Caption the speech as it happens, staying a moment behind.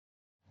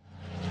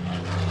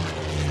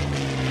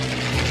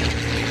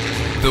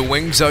The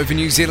Wings Over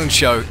New Zealand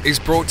show is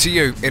brought to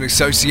you in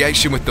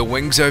association with the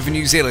Wings Over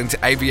New Zealand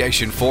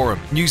Aviation Forum,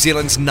 New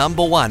Zealand's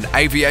 #1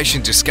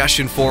 aviation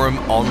discussion forum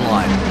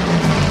online.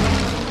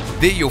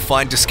 There you'll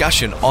find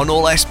discussion on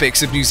all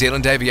aspects of New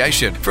Zealand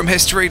aviation, from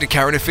history to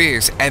current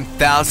affairs, and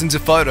thousands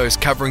of photos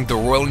covering the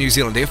Royal New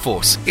Zealand Air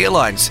Force,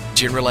 airlines,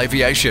 general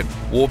aviation,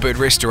 warbird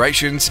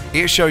restorations,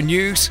 airshow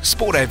news,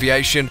 sport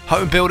aviation,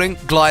 home building,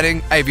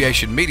 gliding,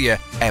 aviation media,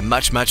 and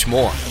much, much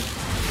more.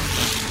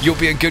 You'll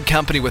be in good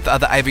company with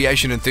other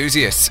aviation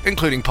enthusiasts,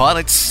 including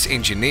pilots,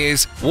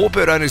 engineers,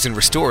 warbird owners and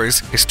restorers,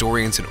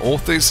 historians and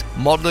authors,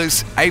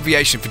 modelers,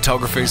 aviation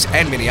photographers,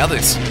 and many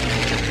others.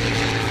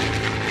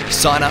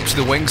 Sign up to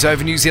the Wings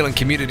Over New Zealand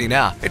community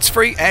now. It's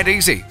free and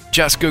easy.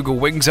 Just Google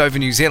Wings Over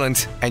New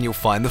Zealand and you'll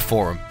find the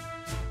forum.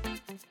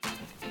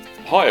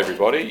 Hi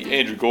everybody,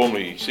 Andrew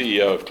Gormley,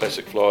 CEO of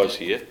Classic Flyers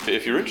here.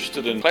 If you're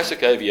interested in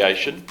classic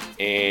aviation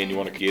and you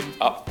want to get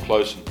up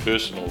close and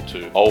personal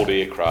to old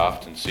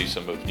aircraft and see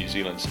some of New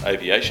Zealand's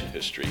aviation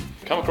history,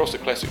 come across the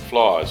Classic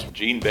Flyers,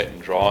 Jean Batten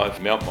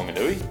Drive, Mount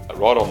Maunganui,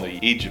 right on the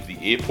edge of the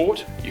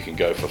airport. You can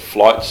go for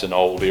flights in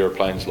old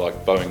aeroplanes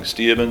like Boeing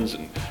Stearmans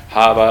and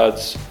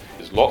Harvards.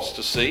 There's lots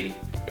to see.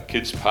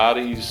 Kids'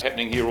 parties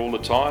happening here all the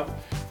time.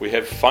 We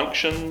have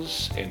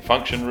functions and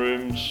function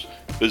rooms,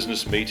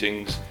 business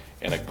meetings,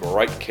 and a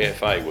great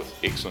cafe with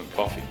excellent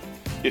coffee.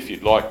 If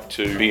you'd like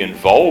to be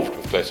involved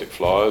with Classic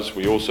Flyers,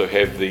 we also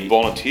have the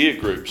volunteer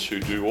groups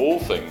who do all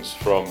things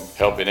from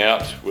helping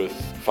out with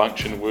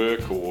function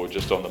work or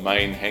just on the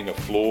main hangar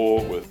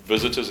floor with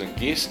visitors and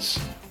guests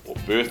or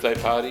birthday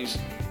parties,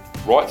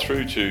 right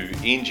through to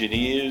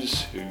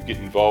engineers who get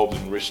involved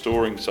in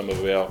restoring some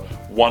of our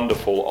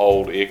wonderful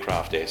old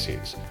aircraft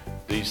assets.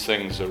 These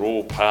things are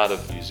all part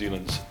of New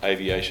Zealand's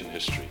aviation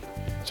history.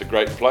 It's a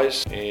great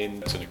place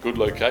and it's in a good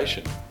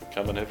location.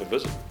 Come and have a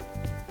visit.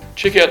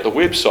 Check out the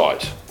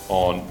website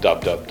on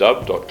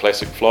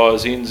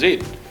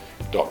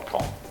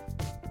www.classicflyersnz.com.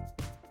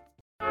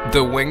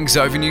 The Wings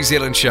Over New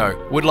Zealand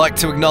show would like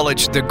to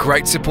acknowledge the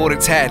great support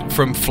it's had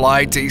from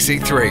Fly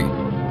DC3.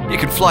 You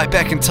can fly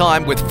back in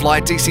time with Fly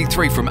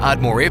DC3 from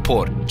Ardmore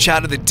Airport,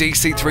 charter the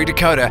DC3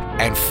 Dakota,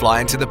 and fly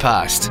into the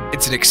past.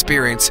 It's an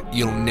experience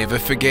you'll never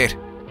forget.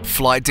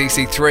 Fly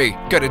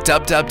DC3. Go to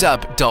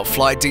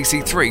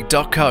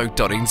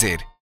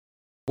www.flydc3.co.nz.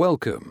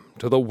 Welcome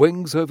to the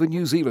Wings Over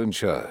New Zealand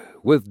show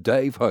with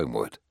Dave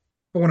Homewood.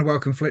 I want to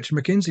welcome Fletcher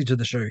McKenzie to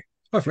the show.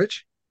 Hi,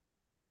 Fletch.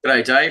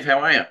 G'day, Dave. How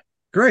are you?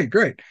 Great.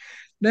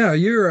 Now,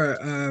 you're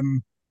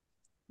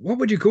what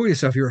would you call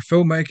yourself? You're a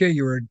filmmaker,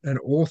 you're an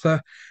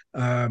author,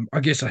 I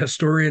guess a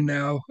historian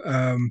now.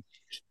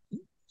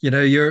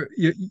 You're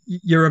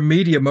a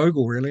media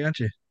mogul, really, aren't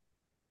you?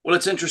 Well,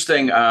 it's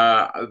interesting.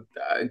 A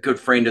good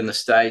friend in the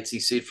States, he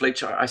said,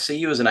 Fletcher, I see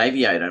you as an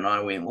aviator. And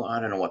I went, well, I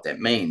don't know what that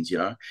means,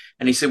 And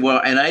he said, well,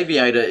 an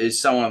aviator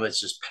is someone that's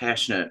just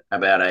passionate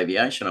about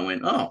aviation. I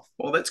went, oh,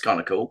 well, that's kind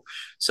of cool.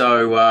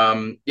 So,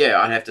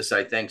 I'd have to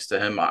say thanks to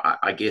him.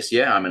 I guess,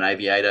 I'm an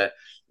aviator.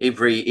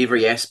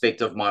 Every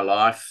aspect of my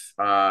life,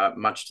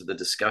 much to the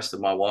disgust of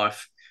my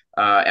wife.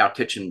 Our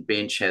kitchen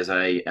bench has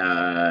a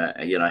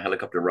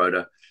helicopter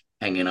rotor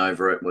hanging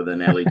over it with an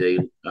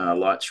LED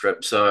light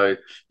strip. So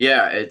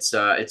it's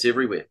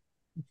everywhere.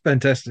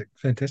 Fantastic.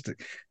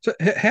 So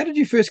how did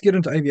you first get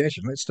into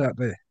aviation? Let's start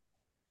there.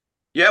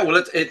 Yeah,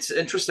 well, it's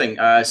interesting.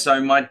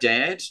 So my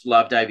dad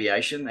loved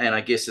aviation, and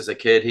I guess as a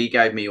kid, he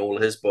gave me all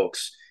his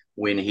books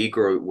when he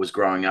was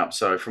growing up.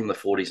 So from the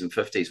 40s and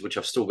 50s, which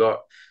I've still got.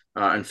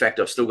 In fact,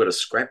 I've still got a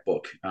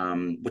scrapbook,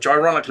 which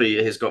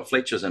ironically has got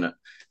Fletcher's in it.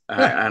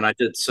 And I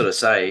did sort of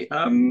say,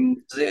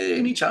 is there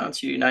any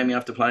chance you name me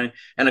after plane?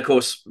 And of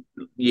course,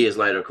 years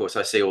later,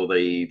 I see all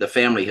the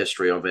family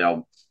history of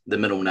the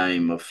middle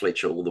name of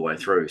Fletcher all the way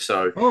through.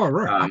 So,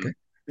 okay.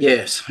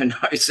 Yes, I know,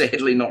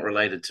 sadly not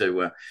related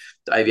to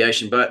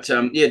aviation, but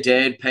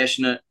Dad,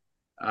 passionate.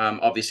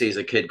 Obviously, as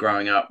a kid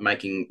growing up,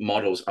 making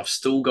models. I've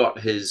still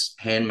got his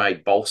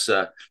handmade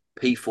balsa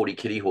P-40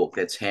 Kitty Hawk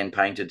that's hand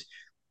painted,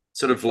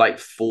 sort of late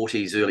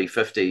 40s, early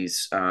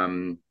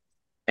 50s.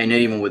 And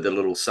even with the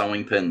little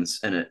sewing pins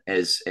in it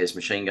as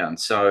machine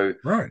guns. So,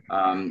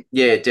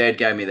 Dad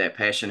gave me that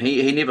passion.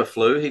 He never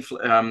flew.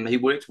 He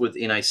worked with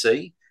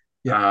NAC.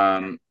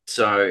 And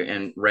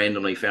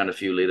randomly found a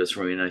few letters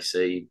from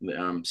NAC,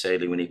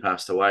 sadly, when he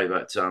passed away.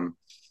 But,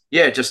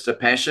 just a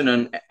passion.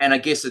 And I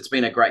guess it's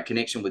been a great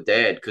connection with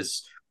Dad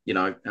because,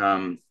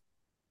 number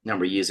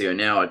of years ago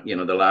now, I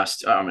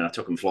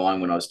took him flying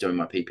when I was doing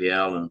my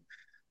PPL and,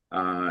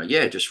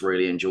 just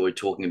really enjoyed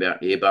talking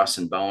about Airbus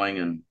and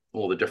Boeing and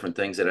all the different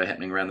things that are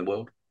happening around the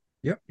world.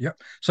 Yep.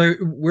 So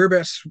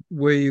whereabouts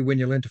were you when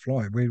you learned to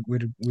fly?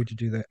 Where'd you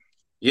do that?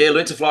 Yeah,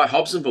 learned to fly at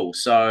Hobsonville.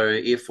 So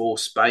Air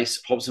Force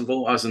Base,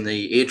 Hobsonville. I was in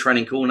the Air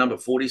Training Corps, number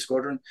 40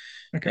 Squadron,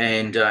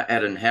 and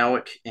out in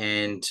Howick.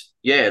 And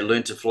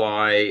learned to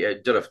fly,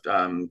 did a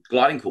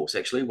gliding course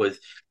actually with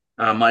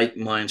my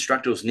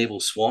instructor was Neville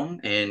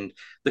Swan. And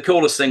the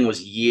coolest thing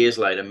was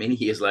many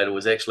years later,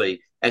 was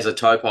actually as a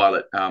tow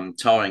pilot,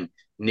 towing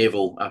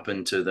Neville up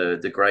into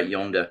the Great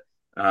Yonder.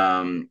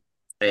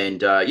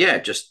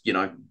 just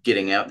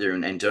getting out there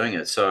and doing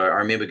it. So I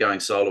remember going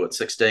solo at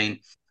 16.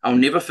 I'll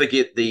never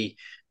forget it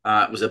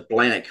was a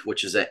Blank,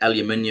 which is an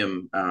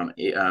aluminium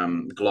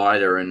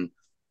glider, and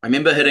I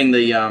remember hitting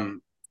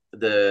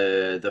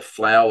the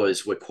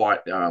flowers were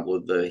quite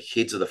the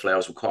heads of the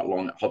flowers were quite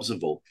long at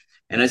Hobsonville,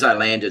 and as I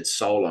landed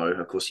solo,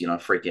 of course,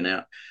 freaking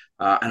out,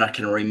 and I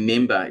can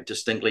remember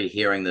distinctly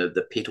hearing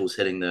the petals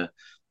hitting the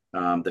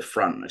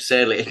front.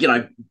 Sadly,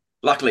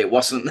 luckily it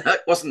wasn't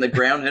the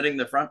ground hitting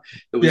the front.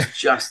 It was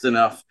just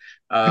enough.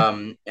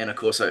 And of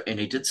course, and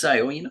he did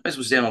say, "Oh, your nose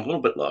was down a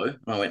little bit low." And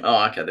I went,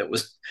 "Oh, okay, that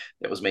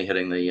was me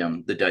hitting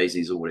the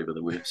daisies or whatever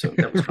they were." So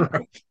that was kind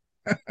of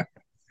cool.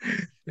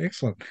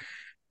 Excellent.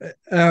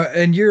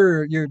 And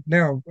you're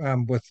now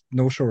with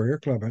North Shore Air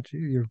Club, aren't you?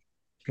 You're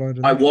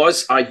flying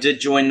I did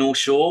join North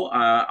Shore.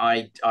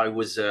 I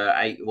was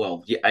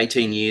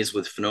 18 years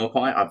with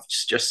Whenuapai. I've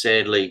just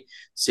sadly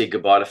said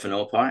goodbye to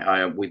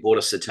Whenuapai. We bought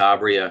a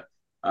Citabria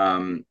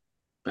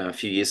a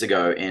few years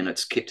ago, and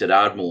it's kept at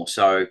Ardmore.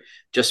 So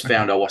just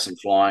found I wasn't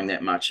flying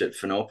that much at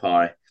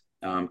Whenuapai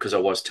because I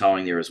was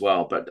towing there as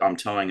well. But I'm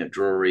towing at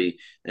Drury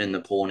in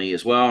the Pawnee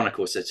as well, and of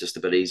course that's just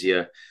a bit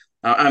easier.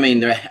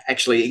 They're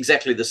actually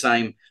exactly the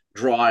same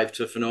drive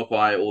to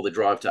Whenuapai or the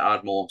drive to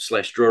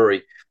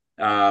Ardmore/Drury.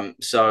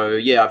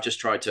 I've just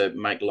tried to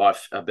make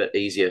life a bit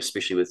easier,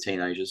 especially with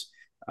teenagers.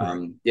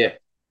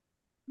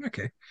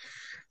 Okay.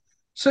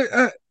 So,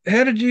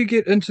 how did you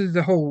get into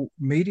the whole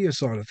media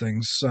side of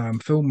things,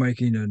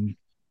 filmmaking and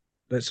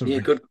that sort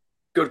of thing?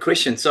 Good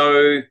question.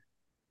 So,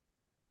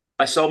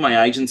 I sold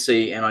my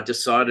agency and I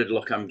decided,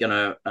 look, I'm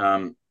going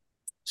to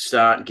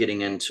start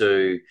getting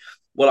into.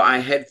 Well, I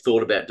had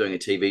thought about doing a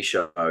TV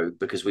show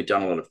because we'd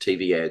done a lot of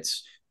TV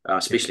ads,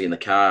 especially in the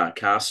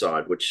car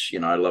side, which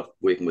I love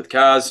working with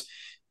cars,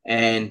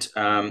 and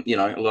a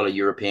lot of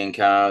European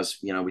cars.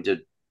 We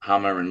did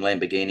Hummer and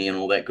Lamborghini and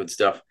all that good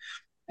stuff.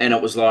 And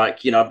it was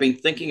like, I've been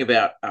thinking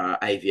about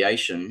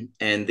aviation,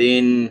 and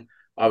then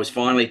I was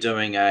finally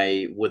doing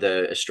with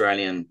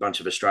a bunch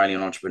of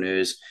Australian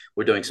entrepreneurs.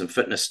 We're doing some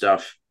fitness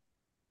stuff,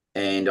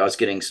 and I was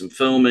getting some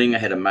filming. I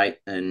had a mate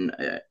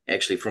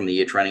actually from the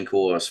Air Training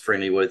Corps I was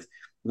friendly with,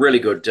 really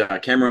good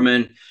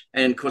cameraman.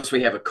 And of course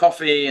we have a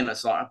coffee, and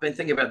it's like, I've been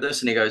thinking about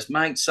this, and he goes,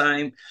 mate,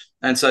 same.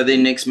 And so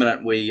then next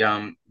minute we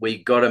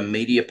got a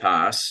media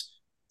pass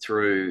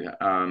through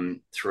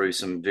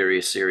some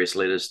various serious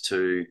letters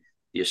to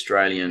the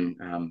Australian,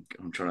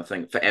 I'm trying to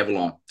think, for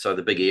Avalon. So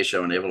the big air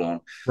show in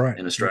Avalon, right,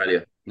 in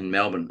Australia, in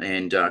Melbourne.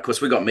 And of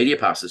course we got media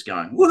passes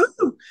going,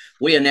 woohoo,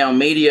 we are now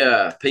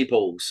media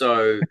people.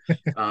 So,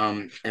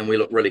 and we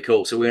look really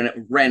cool. So we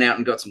ran out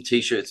and got some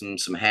t-shirts and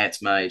some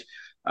hats made.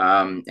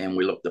 And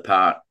we looked the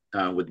part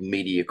with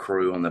media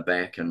crew on the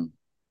back, and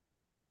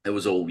it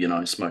was all,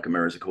 smoke and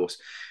mirrors, of course.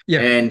 Yeah.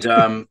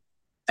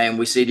 And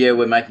we said,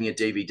 we're making a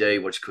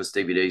DVD, which, of course,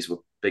 DVDs were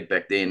big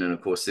back then. And,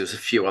 of course, there was a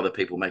few other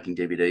people making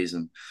DVDs,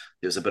 and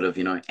there was a bit of,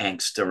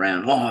 angst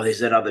around, there's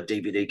that other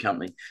DVD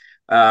company.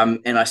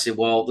 And I said,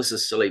 well, this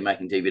is silly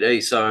making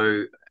DVDs.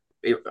 So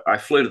I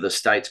flew to the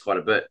States quite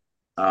a bit.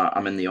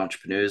 I'm in the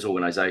Entrepreneurs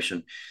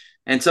Organization.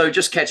 And so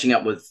just catching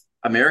up with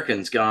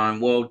Americans going,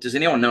 well, does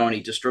anyone know any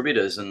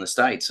distributors in the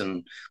States?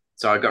 And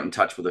so I got in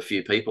touch with a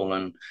few people,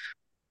 and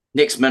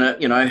next minute,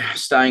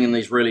 staying in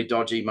these really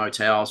dodgy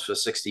motels for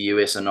 60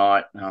 US a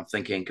night. And I'm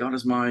thinking, God,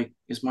 is my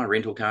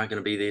rental car going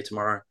to be there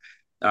tomorrow?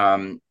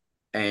 And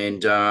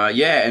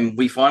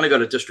we finally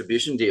got a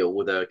distribution deal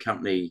with a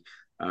company,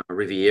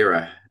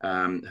 Riviera,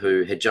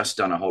 who had just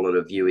done a whole lot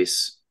of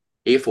US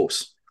Air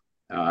Force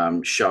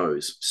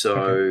shows.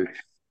 So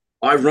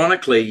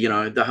ironically,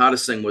 the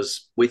hardest thing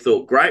was we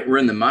thought, great, we're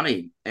in the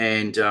money.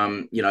 And,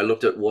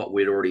 looked at what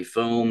we'd already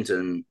filmed,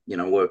 and,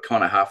 we're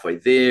kind of halfway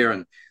there.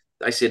 And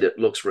they said it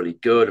looks really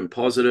good and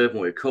positive, and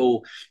we're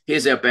cool.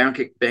 Here's our bank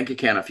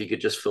account if you could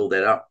just fill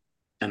that up.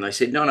 And they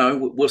said, no,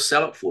 we'll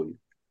sell it for you.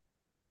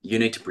 You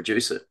need to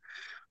produce it.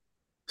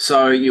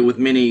 So with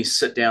many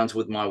sit downs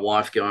with my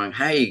wife going,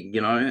 hey,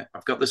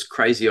 I've got this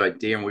crazy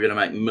idea and we're going to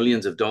make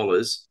millions of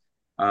dollars,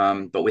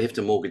 but we have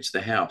to mortgage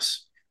the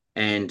house.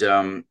 And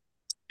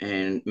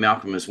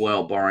Malcolm as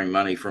well, borrowing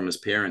money from his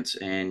parents.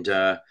 And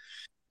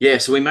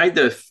so we made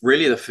the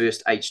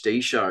first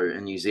HD show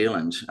in New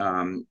Zealand.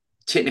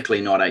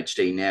 Technically not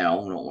HD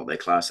now, not what they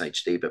class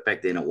HD, but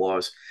back then it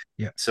was.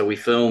 Yeah. So we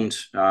filmed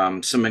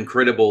some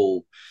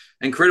incredible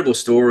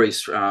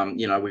stories. We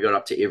got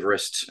up to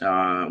Everest.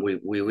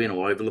 We went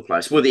all over the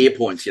place with the air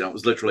points. It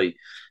was literally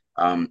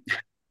trying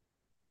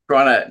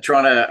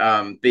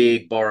to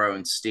beg, borrow,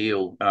 and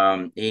steal.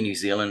 Air New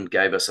Zealand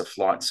gave us a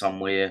flight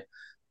somewhere.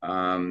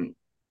 So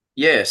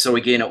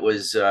again, it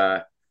was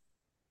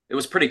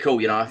pretty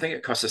cool. I think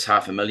it cost us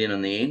 $500,000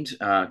 in the end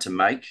to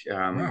make.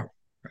 Wow.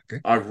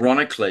 Okay.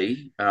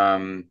 Ironically,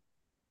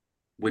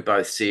 we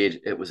both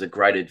said it was a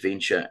great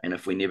adventure, and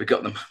if we never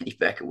got the money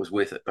back, it was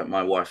worth it. But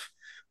my wife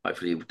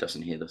hopefully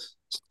doesn't hear this.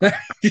 But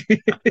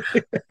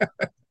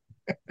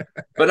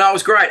no, it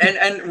was great.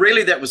 And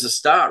really that was the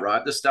start,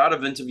 right? The start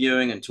of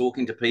interviewing and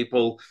talking to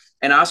people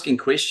and asking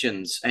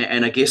questions.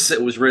 And I guess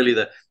it was really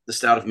the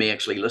start of me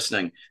actually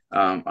listening.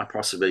 I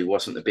possibly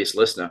wasn't the best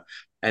listener.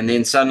 And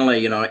then suddenly,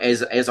 you know,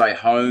 as I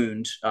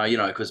honed, you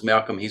know, because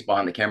Malcolm, he's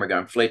behind the camera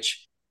going,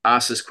 Fletch,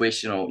 ask this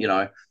question, or, you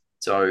know,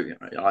 so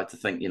I like to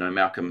think, you know,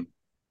 Malcolm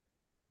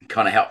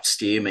kind of helped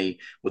steer me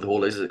with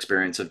all his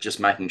experience of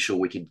just making sure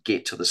we could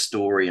get to the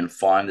story and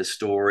find the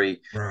story,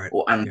 Right.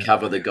 or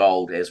uncover the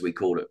gold, as we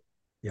called it.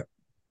 Yep.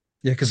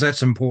 Yeah, because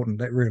that's important.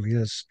 That really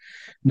is.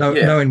 Yeah.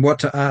 Knowing what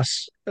to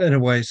ask in a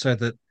way so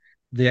that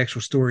the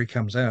actual story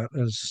comes out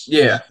is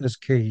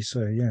key.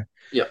 So yeah.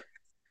 Yeah.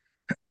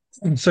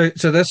 So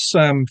this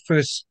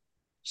first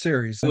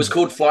series It was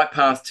called Flight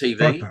Path TV.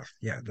 Flight Path.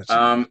 Yeah, that's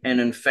it.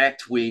 And in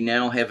fact, we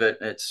now have it.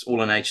 It's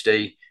all in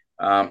HD.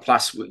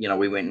 Plus, you know,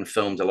 we went and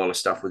filmed a lot of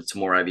stuff with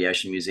Timor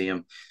Aviation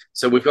Museum.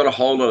 So we've got a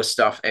whole lot of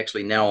stuff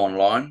actually now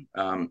online.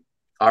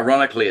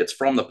 Ironically, it's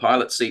from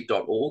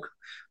thepilotseat.org.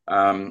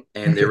 And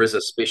there is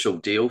a special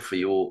deal for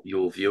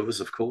your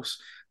viewers, of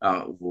course,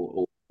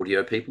 or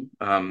audio people,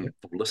 or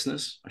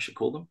listeners, I should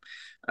call them.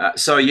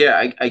 So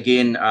yeah,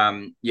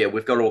 again, yeah,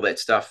 we've got all that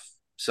stuff.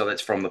 So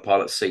that's from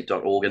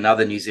thepilotseat.org,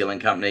 another New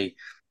Zealand company,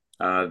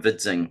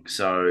 Vidzing.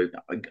 So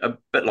a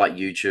bit like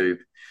YouTube,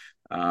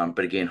 but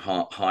again,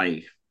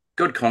 high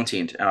good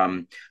content.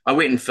 I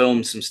went and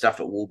filmed some stuff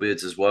at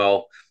Warbirds as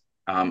well,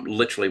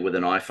 literally with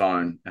an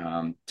iPhone,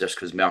 just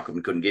because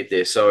Malcolm couldn't get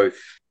there. So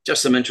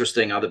just some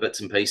interesting other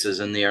bits and pieces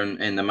in there,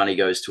 and the money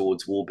goes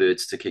towards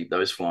Warbirds to keep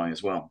those flying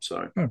as well.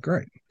 So oh,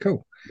 great,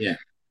 cool. Yeah.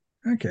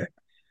 Okay.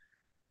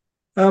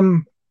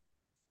 How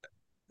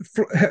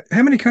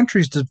many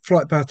countries did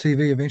Flight Path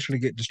TV eventually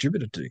get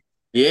distributed to?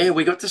 Yeah,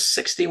 we got to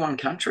 61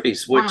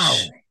 countries, which Wow.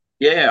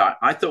 yeah,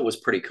 I thought was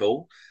pretty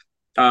cool.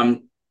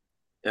 I'm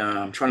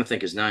trying to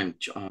think his name.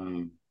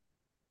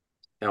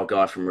 Our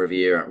guy from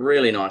Riviera,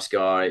 really nice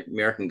guy,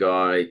 American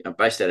guy,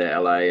 based out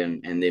of LA,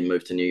 and then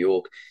moved to New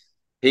York.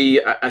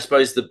 I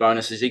suppose the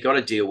bonus is he got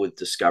a deal with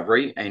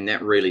Discovery, and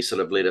that really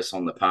sort of led us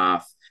on the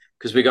path,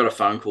 because we got a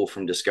phone call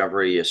from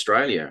Discovery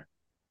Australia,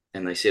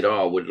 and they said,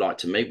 "Oh, I would like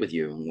to meet with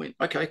you." And we went,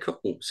 "Okay,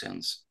 cool,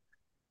 sounds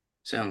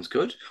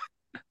good."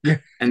 Yeah.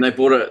 And they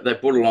brought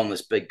along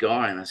this big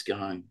guy, and I was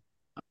going,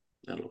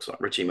 "That looks like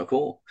Richie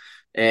McCaw."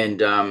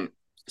 And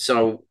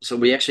so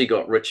we actually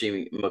got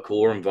Richie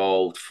McCaw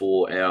involved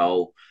for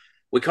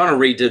we kind of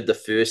redid the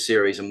first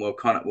series, and we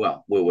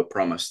were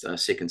promised a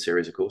second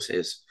series, of course,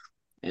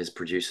 as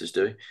producers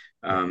do,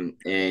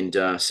 and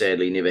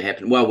sadly never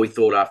happened. Well, we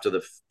thought after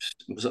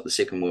was it the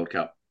second World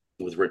Cup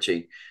with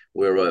Richie,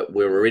 we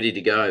were ready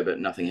to go, but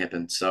nothing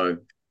happened. So,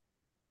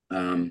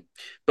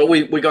 but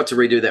we got to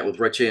redo that with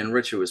Richie, and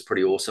Richie was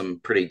pretty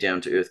awesome, pretty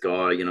down to earth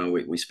guy. You know,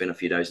 we spent a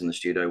few days in the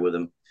studio with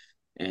him,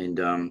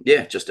 and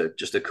yeah, just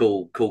a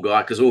cool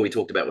guy, because all we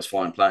talked about was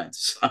flying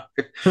planes. So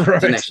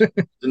right.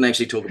 didn't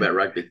actually talk about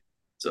rugby.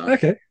 So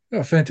okay.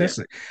 Oh,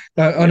 fantastic.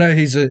 Yeah. I know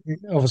he's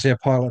obviously a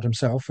pilot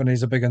himself, and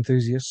he's a big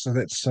enthusiast.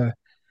 So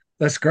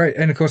that's great.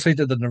 And of course, he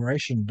did the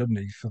narration, didn't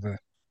he?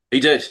 He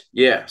did,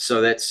 yeah.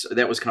 So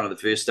that was kind of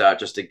the first start,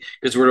 just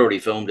because we'd already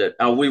filmed it.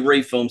 We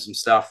refilmed some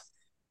stuff.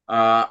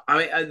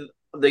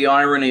 The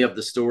irony of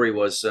the story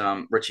was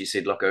Richie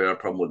said, "Look, I got a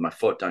problem with my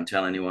foot. Don't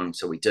tell anyone."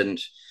 So we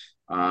didn't.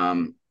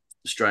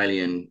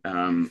 Australian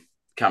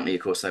company,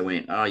 of course, they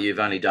went, "Oh, you've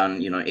only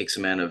done, X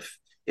amount of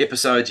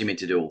episodes. You meant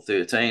to do all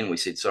 13." We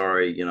said,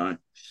 "Sorry,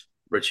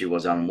 Richie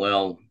was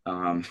unwell."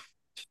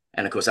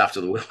 And of course,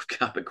 after the World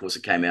Cup, of course,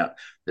 it came out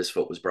his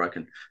foot was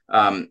broken.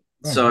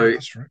 So,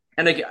 that's right.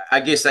 And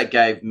I guess that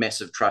gave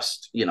massive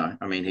trust.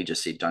 I mean, he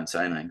just said, "Don't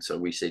say anything." So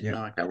we said,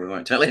 "No, okay, we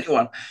won't tell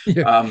anyone."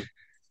 Yeah.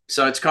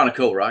 So it's kind of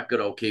cool, right?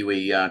 Good old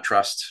Kiwi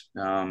trust.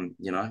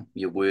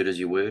 Your word is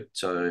your word.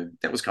 So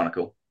that was kind of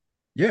cool.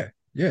 Yeah,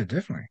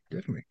 definitely.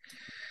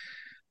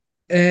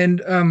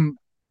 And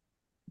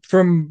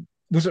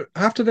was it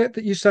after that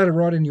you started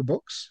writing your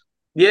books?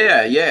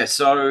 Yeah.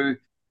 So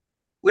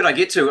where did I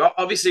get to?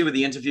 Obviously, with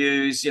the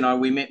interviews,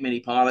 we met many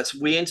pilots.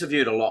 We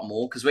interviewed a lot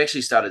more because we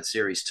actually started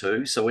series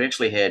 2. So we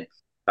actually had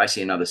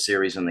basically another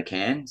series in the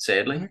can,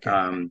 sadly.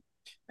 Okay.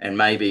 And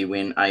maybe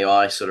when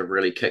AI sort of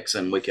really kicks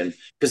in, we can,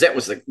 because that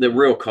was the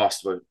real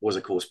cost was,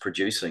 of course,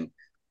 producing.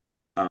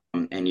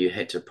 And you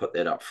had to put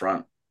that up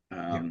front.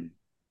 And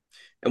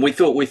we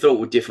thought we're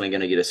definitely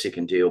going to get a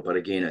second deal. But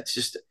again, it's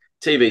just,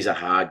 TV's a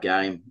hard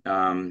game.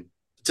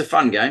 It's a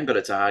fun game, but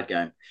it's a hard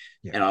game.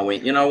 Yeah. And I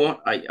went, you know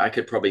what? I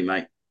could probably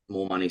make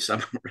more money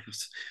somewhere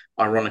else,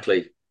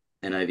 ironically,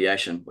 in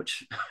aviation,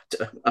 which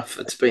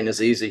it's been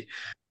as easy.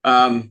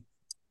 So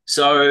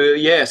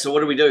what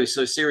do we do?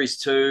 So series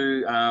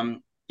 2,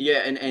 and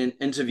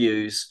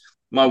interviews.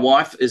 My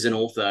wife is an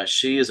author.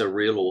 She is a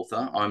real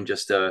author. I'm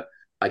just a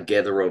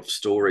gatherer of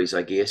stories,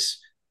 I guess.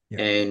 Yeah.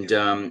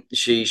 And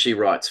she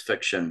writes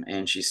fiction,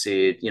 and she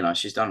said,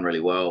 she's done really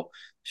well.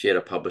 She had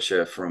a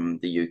publisher from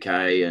the UK,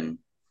 and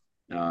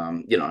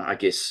I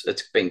guess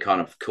it's been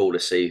kind of cool to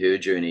see her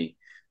journey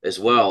as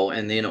well.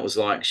 And then it was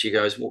like, she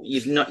goes, "Well,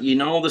 you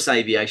know all this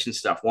aviation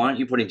stuff. Why aren't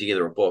you putting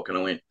together a book?" And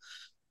I went,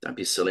 "Don't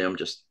be silly.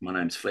 My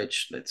name's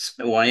Fletch. That's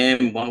who I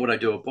am. Why would I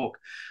do a book?"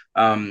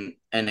 And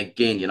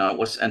again, it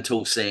was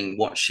until seeing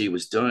what she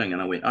was doing,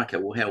 and I went, okay,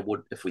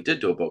 well, if we did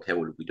do a book, how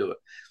would we do it?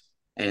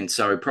 And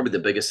so probably the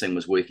biggest thing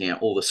was working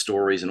out all the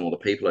stories and all the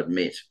people I'd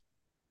met,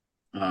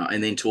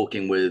 and then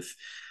talking with,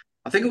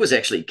 I think it was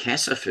actually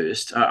CASA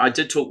first. I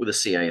did talk with the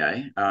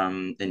CAA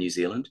in New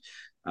Zealand,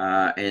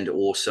 and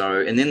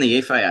then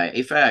the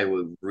FAA. FAA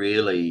were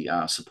really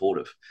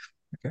supportive,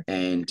 Okay.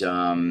 and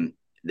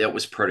that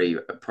was probably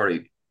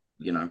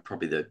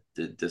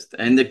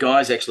and the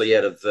guys actually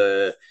out of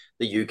the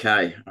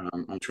UK.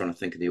 I'm trying to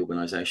think of the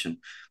organisation.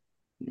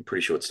 I'm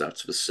pretty sure it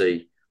starts with a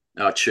C.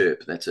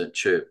 Chirp, that's it,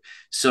 Chirp.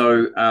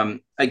 So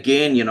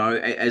again,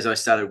 as I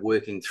started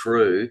working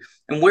through,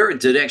 and where it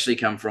did actually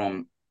come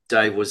from,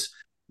 Dave, was,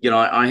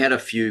 I had a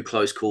few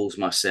close calls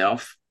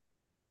myself,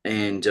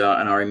 and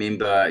I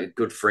remember a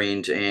good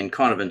friend and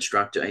kind of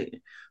instructor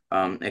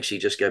actually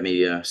just gave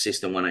me a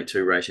Cessna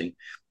 182 rating,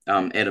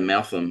 Adam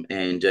Malcolm,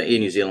 and Air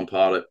New Zealand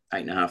pilot,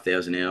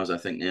 8,500 hours, I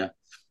think now.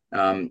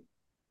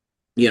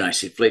 He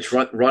said, Fletch,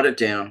 write it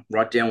down,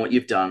 write down what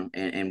you've done,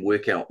 and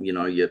work out,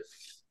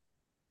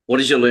 what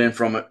did you learn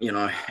from it,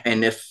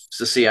 and if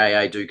the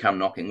CAA do come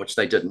knocking, which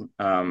they didn't,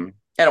 and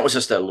it was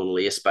just a little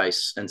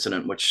airspace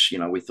incident, which,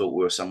 we thought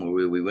we were somewhere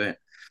where we weren't.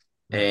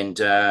 And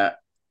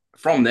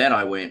from that,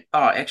 I went,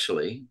 oh,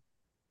 actually,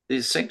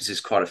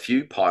 there's quite a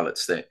few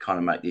pilots that kind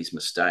of make these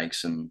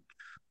mistakes and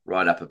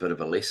write up a bit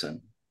of a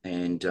lesson.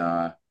 And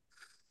so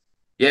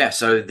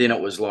then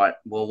it was like,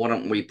 well, why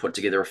don't we put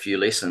together a few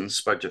lessons?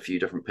 Spoke to a few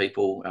different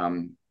people.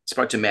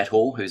 Spoke to Matt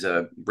Hall, who's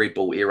a Red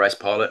Bull air race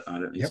pilot.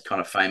 He's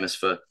kind of famous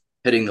for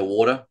hitting the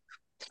water.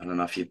 I don't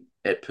know if you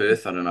at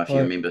Perth. I don't know if you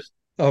remember.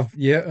 I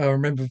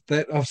remember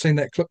that. I've seen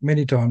that clip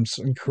many times.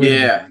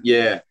 Incredible.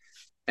 Yeah.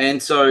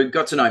 And so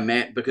got to know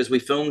Matt because we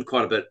filmed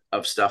quite a bit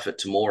of stuff at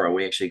Temora.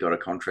 We actually got a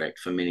contract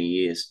for many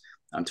years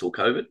until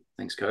COVID.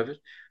 Thanks, COVID.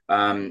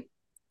 And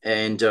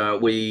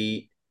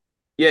talking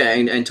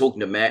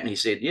to Matt, and he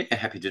said, yeah,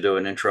 happy to do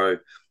an intro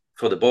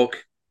for the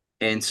book.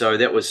 And so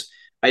that was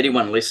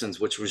 81 lessons,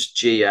 which was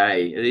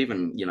GA. It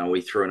even,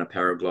 we threw in a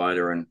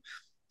paraglider and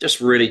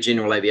just really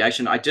general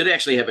aviation. I did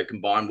actually have it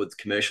combined with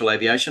commercial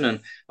aviation,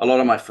 and a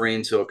lot of my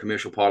friends who are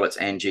commercial pilots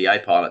and GA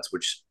pilots,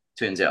 which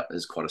turns out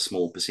is quite a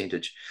small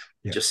percentage,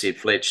 just said,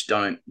 Fletch,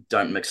 don't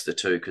mix the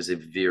two because they're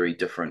very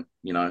different.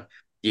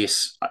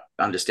 Yes, I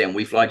understand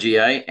we fly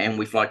GA and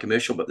we fly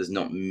commercial, but there's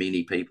not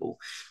many people.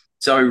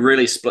 So I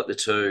really split the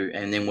two,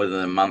 and then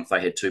within a month I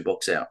had 2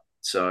 books out.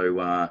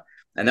 So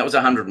and that was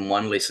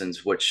 101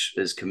 lessons, which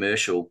is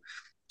commercial,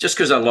 just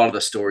because a lot of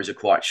the stories are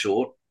quite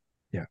short.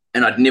 Yeah.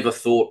 And I'd never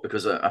thought,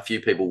 because a few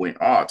people went,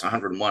 oh, it's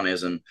 101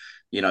 as in,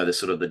 the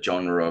sort of the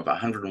genre of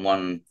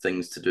 101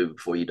 things to do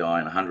before you die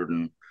and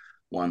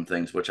 101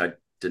 things, which I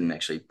didn't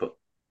actually put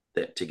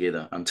that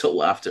together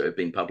until after it had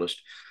been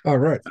published. Oh,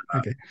 right.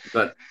 Okay.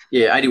 But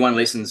yeah, 81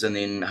 lessons and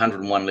then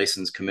 101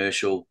 lessons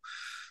commercial.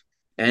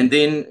 And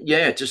then,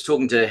 just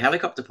talking to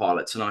helicopter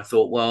pilots. And I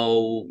thought,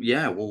 well,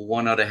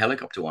 why not a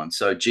helicopter one?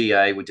 So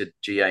GA, we did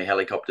GA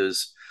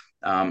helicopters.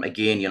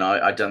 Again,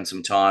 I'd done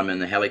some time in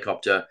the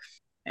helicopter,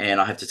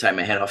 and I have to take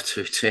my hat off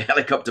to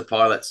helicopter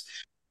pilots.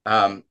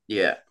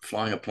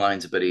 Flying a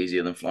plane's a bit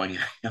easier than flying a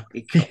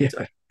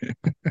helicopter.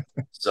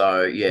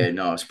 So,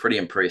 I was pretty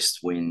impressed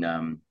when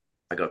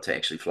I got to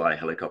actually fly a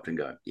helicopter and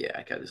go,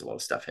 okay, there's a lot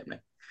of stuff happening.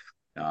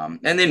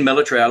 And then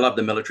military, I love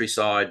the military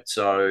side.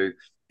 So,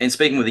 and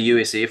speaking with the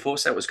US Air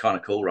Force, that was kind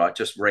of cool, right?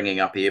 Just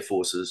ringing up air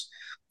forces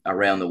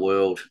around the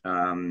world,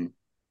 and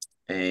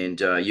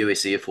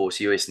US Air Force,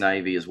 US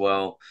Navy as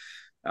well.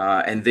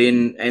 And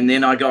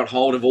then I got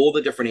hold of all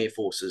the different air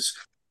forces.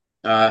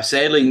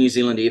 Sadly, New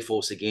Zealand Air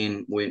Force,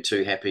 again, weren't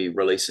too happy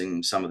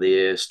releasing some of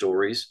their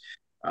stories.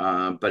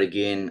 But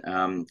again,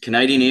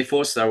 Canadian Air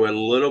Force, they were a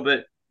little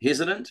bit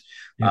hesitant.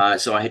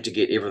 So I had to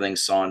get everything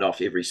signed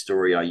off. Every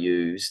story I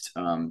used,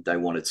 they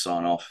wanted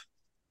sign off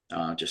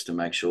just to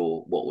make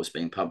sure what was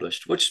being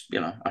published, which,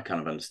 I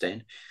kind of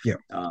understand. Yeah.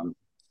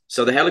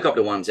 So the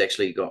helicopter one's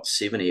actually got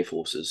 7 air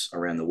forces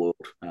around the world.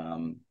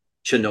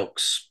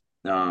 Chinooks,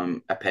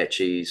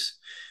 Apaches,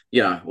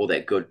 all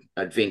that good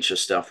adventure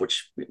stuff,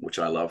 which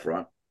I love,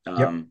 right?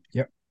 And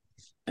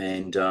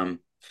and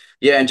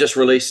just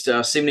released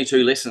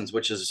 72 lessons,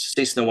 which is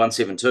Cessna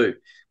 172,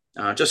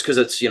 just because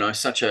it's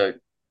such a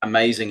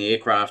amazing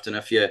aircraft. And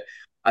I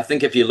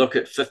think if you look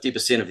at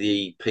 50% of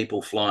the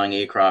people flying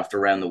aircraft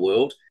around the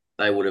world,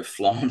 they would have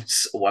flown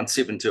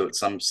 172 at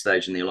some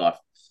stage in their life.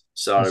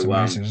 So that's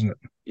amazing, isn't it?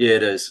 Yeah,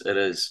 it is. It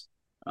is.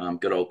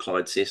 Good old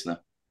Clyde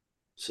Cessna.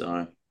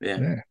 So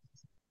yeah.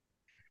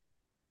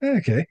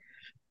 Okay.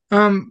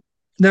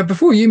 Now,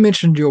 before you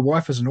mentioned your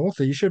wife as an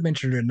author, you should have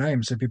mentioned her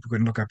name so people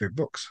can look up her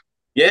books.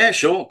 Yeah,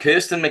 sure.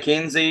 Kirsten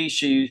McKenzie.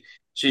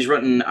 She's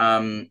written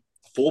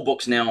 4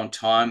 books now on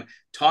time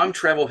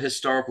travel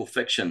historical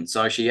fiction.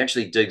 So she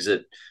actually digs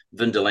at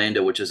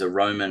Vindolanda, which is a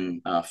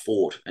Roman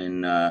fort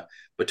in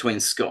between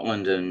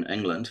Scotland and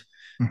England,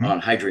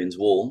 on Hadrian's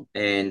Wall,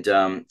 and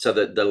so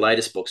the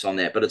latest book's on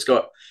that. But it's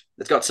got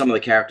some of the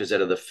characters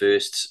out of the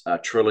first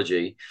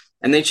trilogy,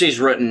 and then she's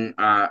written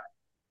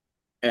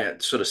and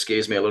it sort of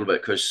scares me a little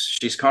bit because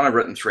she's kind of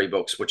written 3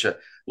 books, which are a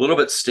little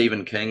bit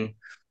Stephen King,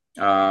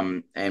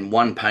 and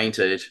one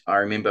painted. I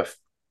remember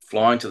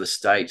flying to the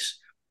States,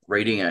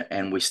 reading it,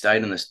 and we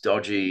stayed in this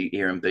dodgy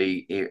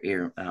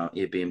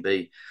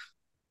Airbnb,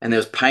 and there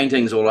was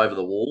paintings all over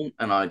the wall,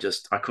 and I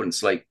couldn't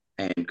sleep,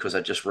 and because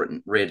I just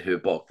read her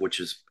book, which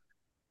is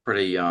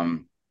pretty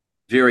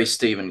very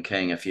Stephen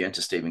King. If you're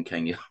into Stephen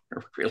King, you'll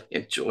really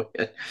enjoy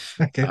it.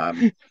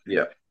 Okay.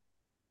 Yeah.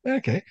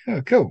 Okay.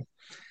 Oh, cool.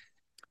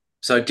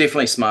 So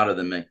definitely smarter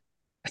than me.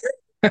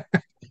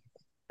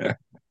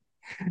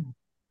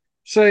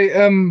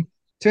 So,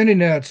 turning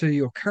now to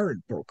your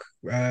current book,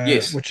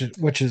 Yes.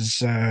 which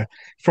is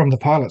from the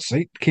pilot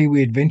seat,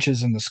 Kiwi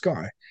Adventures in the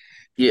Sky.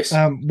 Yes.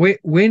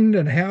 When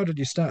and how did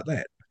you start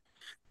that?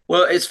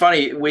 Well, it's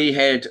funny. We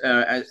had,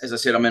 as I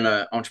said, I'm in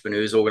an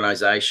entrepreneurs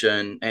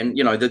organization, and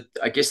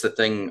I guess the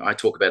thing I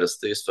talk about is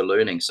thirst for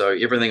learning. So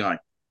everything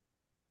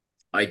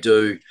I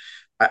do,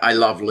 I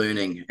love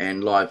learning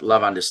and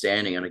love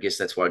understanding, and I guess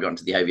that's why I got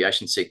into the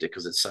aviation sector,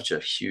 because it's such a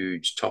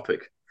huge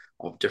topic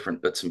of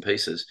different bits and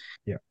pieces.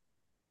 Yeah.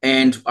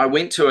 And I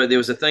went there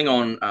was a thing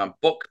on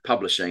book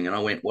publishing, and I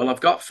went, well, I've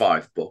got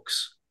 5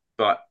 books,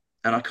 and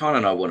I kind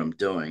of know what I'm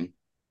doing.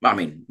 I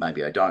mean,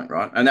 maybe I don't,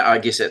 right? And I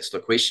guess that's the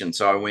question.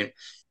 So I went,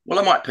 well,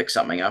 I might pick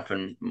something up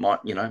and might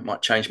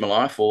change my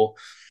life, or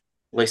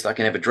at least I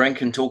can have a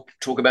drink and talk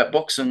about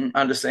books and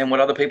understand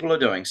what other people are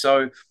doing.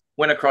 So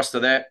went across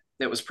to that.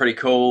 That was pretty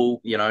cool.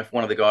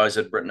 One of the guys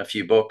had written a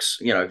few books,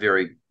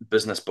 very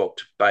business book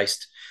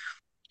based,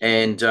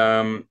 and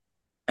of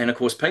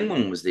course,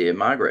 Penguin was there,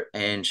 Margaret,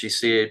 and she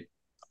said,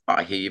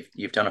 I hear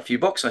you've done a few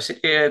books. I said,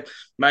 yeah,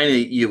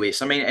 mainly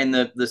US. I mean, and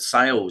the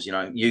sales,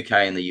 UK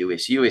and the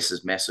US. US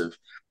is massive,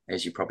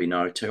 as you probably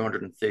know,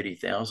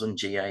 230,000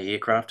 GA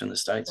aircraft in the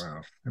States.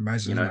 Wow,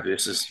 amazing.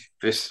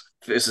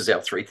 Versus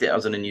our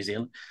 3,000 in New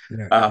Zealand.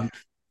 Yeah.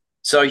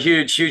 So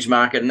huge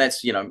market, and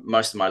that's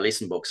most of my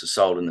lesson books are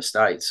sold in the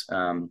States.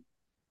 And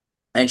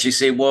she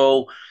said,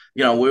 well,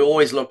 we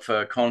always look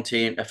for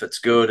content if it's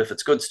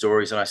good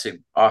stories. And I said,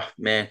 oh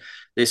man,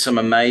 there's some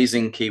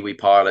amazing Kiwi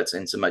pilots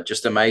and some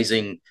just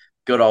amazing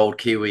good old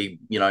Kiwi,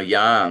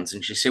 yarns.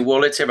 And she said, well,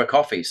 let's have a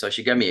coffee. So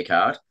she gave me a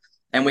card,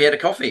 and we had a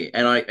coffee,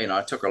 and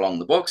I took her along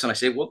the books, and I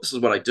said, well, this is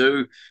what I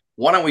do.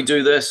 Why don't we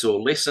do this,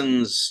 or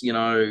lessons,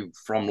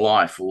 from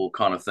life, or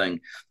kind of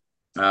thing.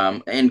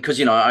 And because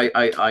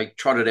I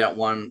trotted out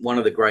one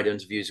of the great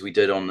interviews we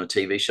did on the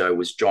TV show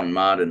was John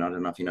Martin. I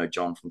don't know if you know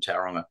John from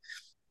Tauranga.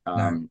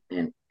 No.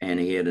 And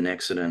he had an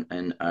accident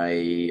in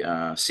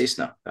a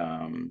Cessna.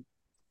 Throwing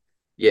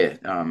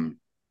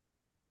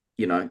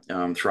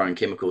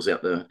chemicals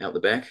out the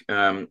back.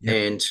 Yep.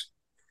 And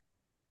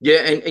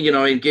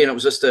again, it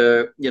was just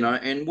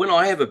and when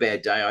I have a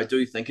bad day, I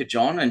do think of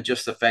John, and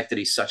just the fact that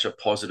he's such a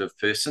positive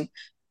person.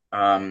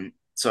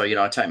 So,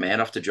 I take my hat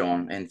off to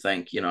John and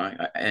think, in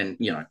the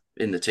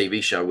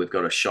TV show, we've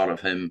got a shot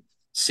of him,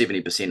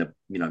 70% of,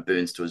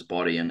 burns to his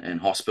body in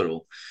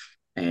hospital.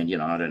 And,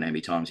 I don't know how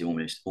many times he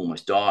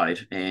almost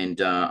died. And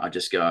I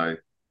just go,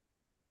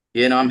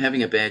 yeah, no, I'm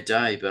having a bad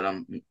day, but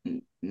I'm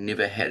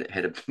never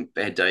had a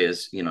bad day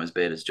as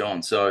bad as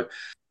John. So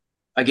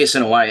I guess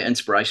in a way,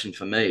 inspiration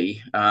for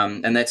me.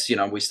 And that's,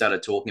 we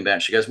started talking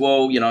about, she goes,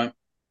 well,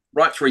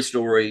 write 3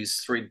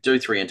 stories, do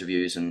 3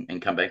 interviews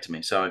and come back to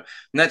me. So, and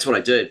that's what I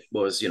did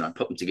was,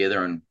 put them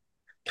together and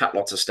cut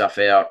lots of stuff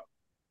out.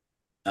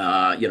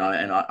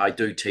 And I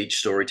do teach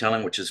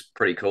storytelling, which is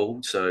pretty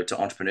cool. So to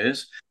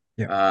entrepreneurs.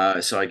 Yeah.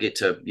 So I get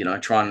to,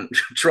 try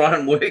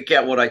and work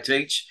out what I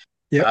teach,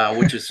 Yeah.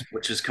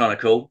 which is kind of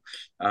cool.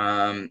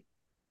 And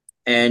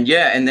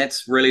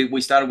that's really,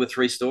 we started with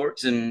 3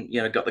 stories and,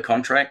 got the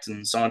contract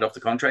and signed off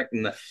the contract,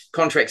 and the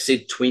contract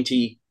said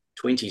 20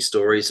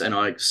 stories, and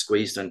I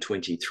squeezed in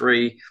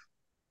 23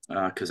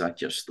 because I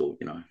just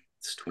thought,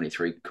 it's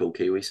 23 cool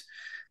Kiwis.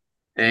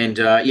 And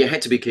it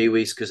had to be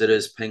Kiwis because it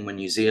is Penguin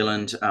New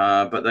Zealand,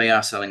 but they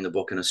are selling the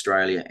book in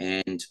Australia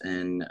and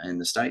in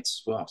the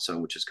States as well, so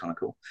which is kind of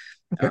cool.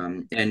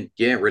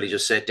 Okay. Really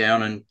just sat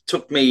down, and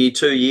took me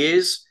 2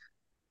 years,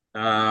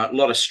 a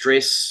lot of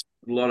stress,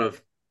 a lot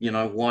of,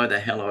 why the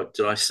hell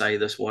did I say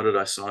this? Why did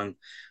I sign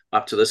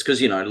up to this?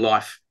 Because,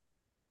 life,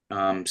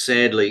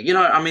 sadly,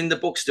 the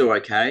book's still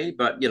okay,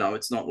 but,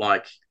 it's not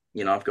like,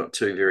 I've got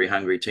 2 very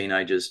hungry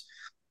teenagers,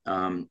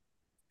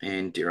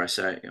 and dare I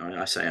say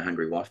a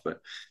hungry wife,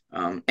 but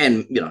I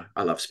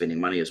love spending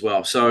money as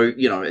well. So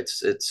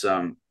it's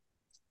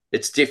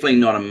definitely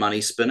not a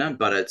money spinner,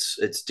 but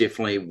it's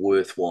definitely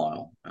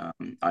worthwhile,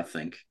 I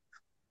think,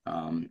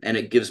 and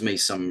it gives me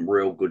some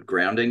real good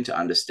grounding to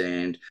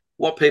understand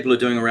what people are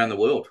doing around the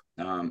world,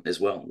 as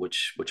well,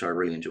 which I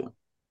really enjoy.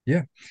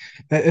 Yeah,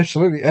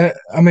 absolutely.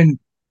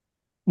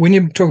 When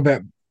you talk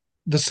about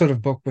this sort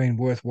of book being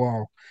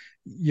worthwhile,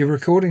 you're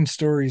recording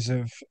stories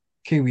of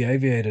Kiwi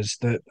aviators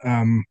that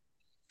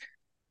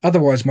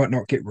otherwise might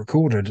not get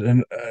recorded.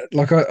 And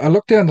I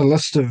looked down the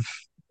list of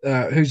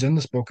who's in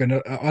this book,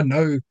 and I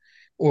know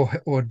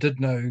or did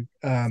know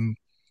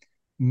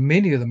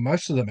many of them,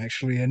 most of them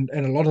actually, and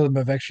a lot of them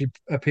have actually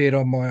appeared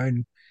on my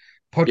own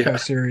podcast Yeah.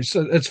 series.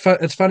 So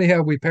it's funny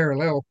how we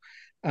parallel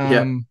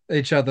Yeah.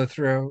 each other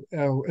through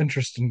our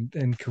interest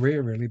and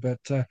career, really. But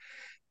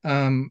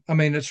I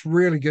mean, it's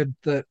really good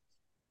that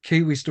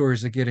Kiwi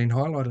stories are getting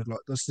highlighted like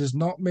this. There's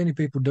not many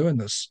people doing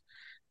this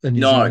in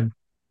New No, Zealand.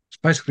 It's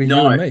basically you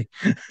and no. me.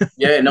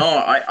 Yeah, no,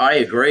 I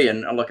agree.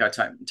 And look, I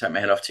take my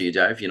hat off to you,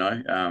 Dave.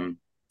 Yeah,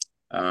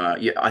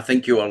 I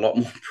think you're a lot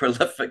more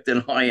prolific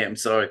than I am.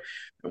 So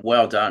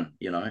well done,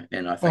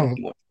 and I think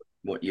Oh,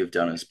 what you've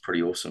done is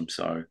pretty awesome.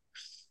 So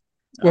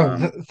well,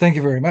 um, thank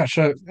you very much.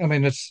 I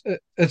mean, it's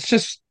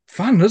just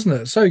fun, isn't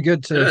it? It's so good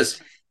it to,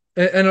 is.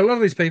 and a lot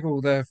of these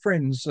people, they're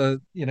friends.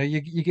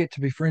 You get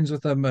to be friends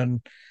with them,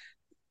 and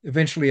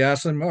eventually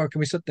ask them, "Oh, can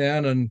we sit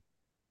down and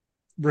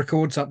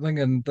record something?"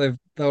 And they'll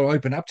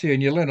open up to you,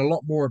 and you learn a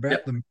lot more about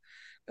Yep. them.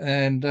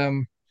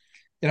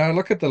 And I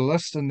look at the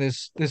list, and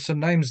there's some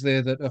names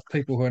there that of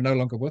people who are no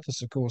longer with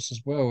us, of course,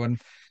 as well.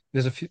 And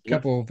there's a Yep.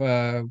 couple of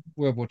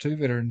World War II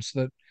veterans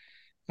that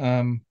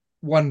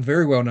one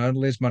very well known,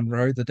 Les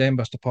Munro, the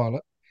dambuster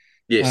pilot,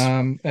 Yes.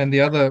 and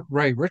the other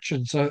Ray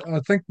Richards. I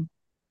think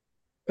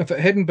if it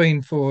hadn't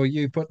been for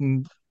you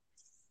putting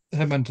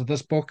him into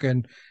this book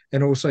and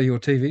also your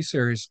TV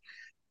series,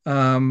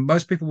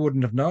 most people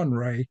wouldn't have known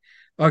Ray.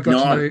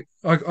 No.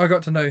 I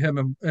got to know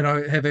him, and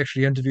I have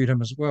actually interviewed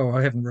him as well.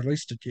 I haven't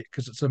released it yet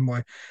because it's in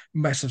my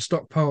massive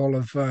stockpile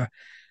of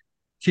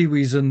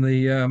Kiwis in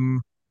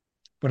the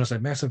when I say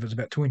massive, it's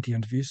about 20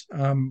 interviews.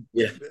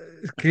 Yeah.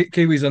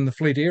 Kiwis in the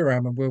Fleet Air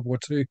Arm in World War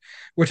II,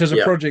 which is a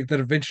Yeah. project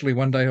that eventually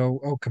one day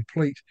I'll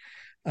complete.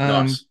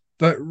 Um, Nice.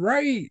 but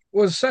Ray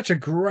was such a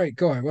great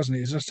guy, wasn't he?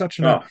 He was just such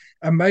an Oh,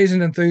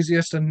 amazing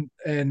enthusiast, and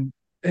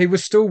he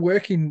was still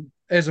working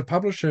as a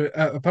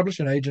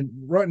publishing agent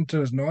right into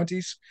his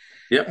 90s.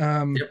 yep.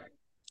 Um, Yep.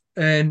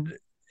 and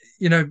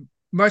you know,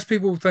 most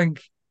people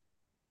think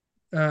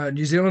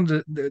New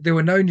Zealand. There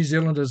were no New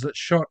Zealanders that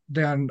shot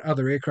down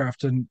other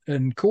aircraft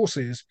in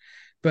Corsairs,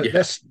 but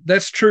Yeah.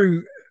 that's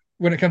true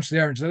when it comes to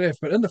the RNZF.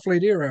 But in the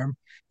Fleet Air Arm,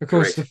 of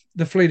course, Correct.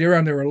 the Fleet Air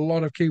Arm, there were a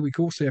lot of Kiwi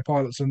Corsair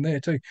pilots in there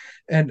too,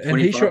 and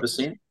he shot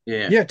 25%.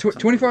 Yeah. yeah, Something like that.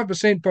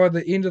 25% by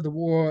the end of the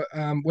war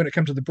when it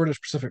comes to the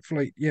British Pacific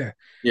Fleet. Yeah,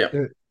 Yeah.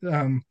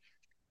 the,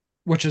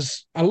 which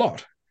is a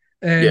lot,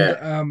 and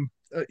Yeah.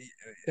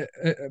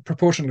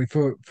 proportionally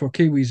for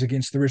Kiwis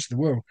against the rest of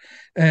the world.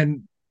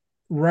 And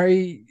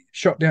Ray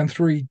shot down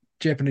three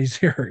Japanese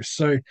heroes.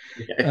 So,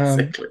 Yeah. um,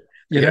 Exactly.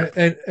 Yeah.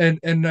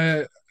 and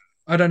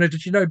I don't know.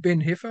 Did you know Ben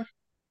Heffer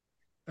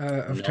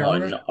of No,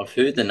 Tauranga? no, I've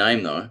heard the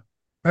name though.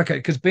 Okay,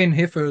 because Ben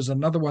Heffer is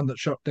another one that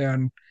shot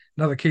down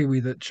another Kiwi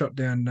that shot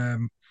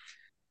down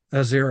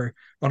a Zero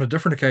on a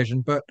different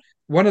occasion. But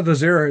one of the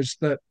Zeros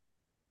that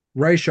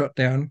Ray shot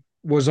down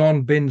was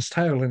on Ben's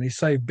tail, and he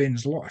saved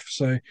Ben's life.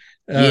 So,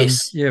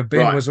 Yes. yeah,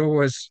 Ben Right. was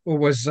always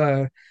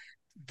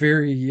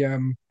very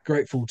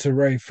grateful to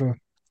Ray for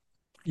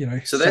So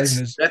saving that's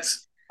his.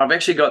 that's I've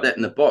actually got that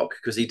in the book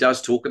because he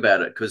does talk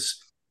about it.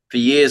 Because for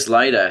years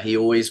later, he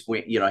always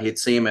went. He'd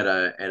see him at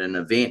an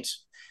event,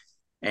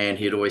 and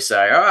he'd always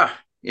say,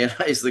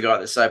 he's the guy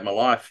that saved my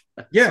life.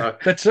 Yeah, So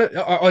that's it.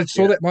 I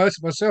saw yeah. that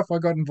myself. I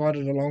got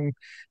invited along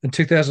in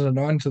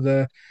 2009 to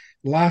the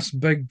last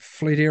big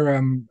Fleet Air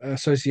Wow.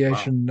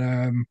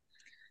 Association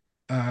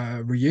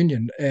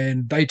reunion,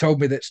 and they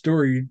told me that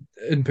story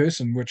in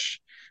person, which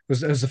was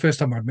the first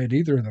time I'd met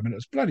either of them, and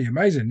it's bloody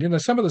amazing.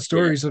 Some of the Yeah.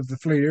 stories of the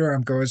Fleet Air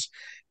guys,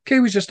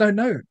 Kiwis just don't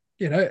know.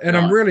 And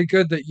I'm No. really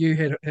good that you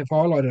have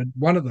highlighted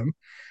one of them.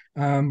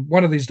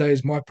 One of these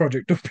days, my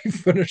project will be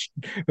finished,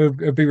 will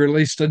be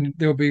released, and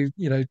there'll be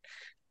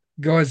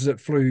guys that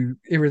flew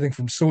everything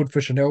from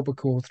Swordfish and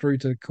Albacore through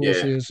to Yeah.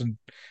 Corsairs and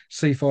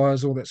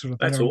Seafires, all that sort of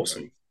thing. That's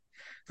awesome.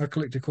 I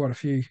collected quite a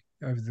few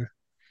over the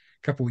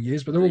couple of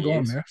years, but they're The all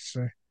gone years. now.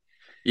 So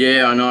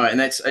Yeah, I know,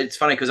 and it's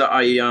funny because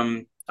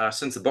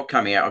since the book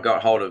coming out, I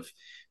got hold of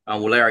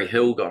Larry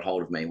Hill got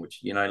hold of me, which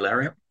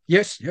Larry. yep,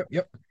 yes,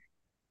 yep.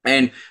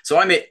 And so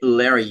I met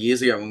Larry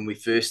years ago when we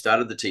first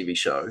started the TV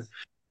show.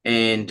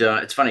 And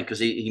it's funny because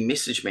he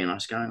messaged me and I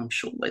was going, I'm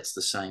sure that's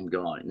the same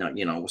guy. No,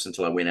 it wasn't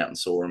until I went out and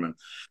saw him and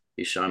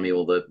he showed me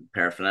all the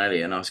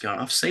paraphernalia. And I was going,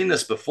 I've seen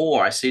this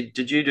before. I said,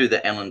 did you do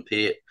the Alan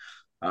Peart?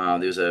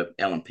 There was a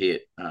Alan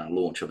Peart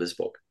launch of his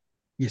book.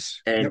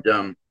 Yes, And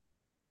yep.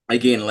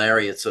 Again,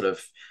 Larry had sort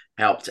of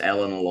helped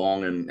Alan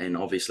along and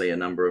obviously a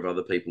number of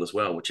other people as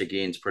well, which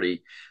again is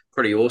pretty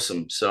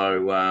awesome.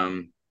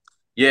 So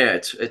yeah,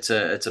 it's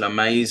an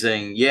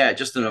amazing,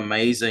 just an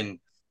amazing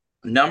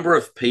number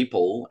of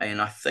people.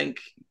 And I think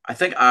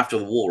after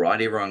the war,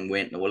 right, everyone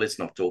went, well, let's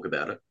not talk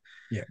about it.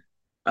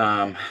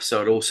 Yeah.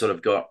 So it all sort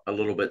of got a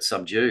little bit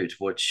subdued,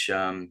 which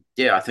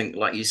I think,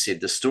 like you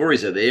said, the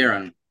stories are there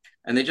and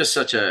they're just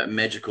such a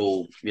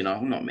magical,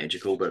 not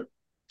magical, but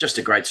just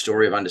a great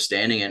story of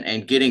understanding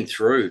and getting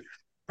through.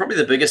 Probably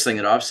the biggest thing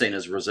that I've seen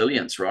is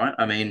resilience, right?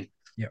 I mean,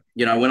 Yep.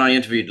 when I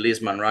interviewed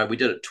Les Munro, we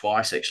did it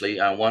twice actually,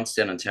 once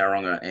down in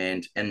Tauranga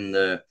and in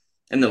the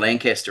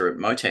Lancaster at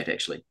Motat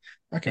actually.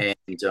 Okay.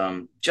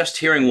 And just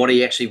hearing what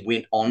he actually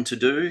went on to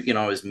do,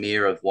 as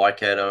mayor of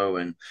Waikato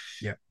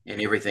Yeah.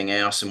 and everything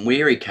else, and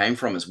where he came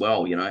from as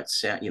well.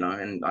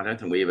 And I don't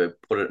think we ever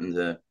put it in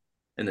the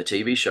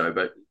TV show,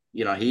 but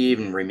he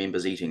even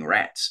remembers eating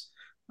rats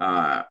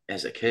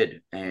as a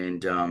kid,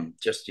 and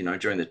just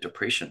during the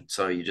Depression.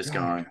 So you're just God.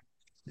 going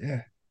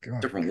Yeah.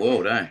 God. different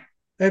world, eh?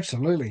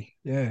 Absolutely.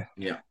 Yeah.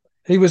 Yeah.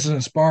 He was an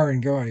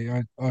inspiring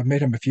guy. I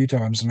met him a few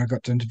times and I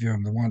got to interview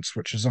him the once,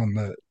 which is on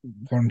the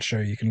WONZ show.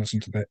 You can listen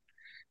to that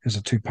as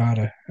a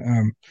two-parter.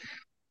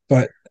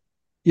 But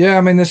yeah,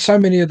 I mean, there's so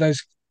many of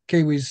those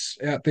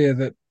Kiwis out there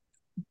that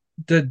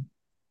did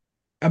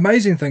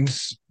amazing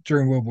things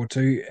during World War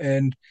II,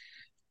 and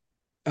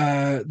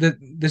that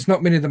there's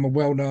not many of them are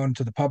well known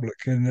to the public,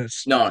 and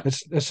No.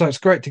 it's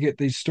great to get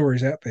these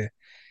stories out there.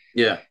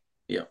 Yeah.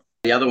 Yeah.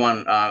 The other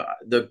one,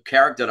 the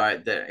character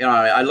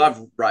I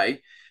love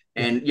Ray,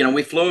 Yeah. and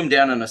we flew him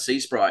down in a Sea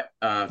Sprite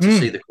to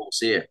see the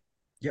Corsair.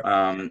 Yep.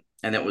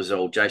 And that was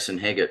old Jason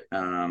Haggett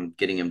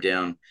getting him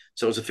down.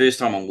 So it was the first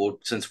time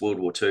since World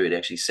War II he'd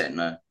actually sat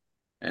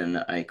in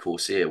a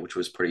Corsair, which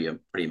was pretty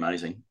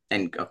amazing.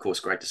 And of course,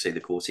 great to see the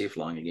Corsair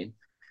flying again.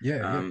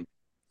 Yeah.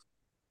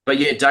 But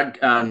yeah,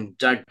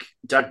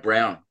 Doug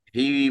Brown,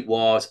 he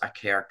was a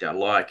character.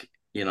 Like,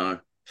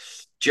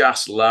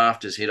 just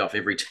laughed his head off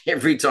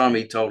every time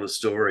he told a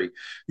story.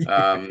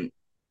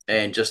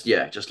 And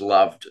just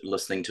loved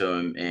listening to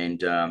him.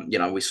 And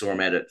we saw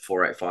him at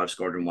 485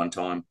 Squadron one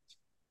time,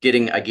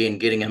 getting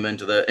him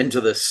into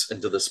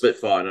the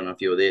Spitfire. I don't know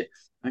if you were there.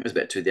 I think it was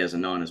about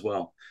 2009 as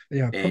well.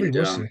 Yeah, probably And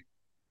was there.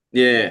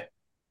 yeah,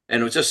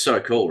 and it was just so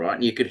cool, right?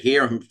 And you could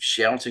hear him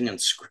shouting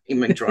and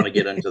screaming, trying to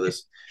get into the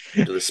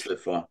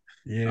Spitfire.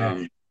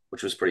 Yeah.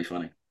 Which was pretty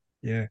funny.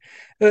 Yeah.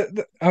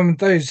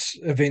 Those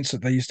events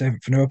that they used to have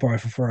at Whenuapai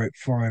for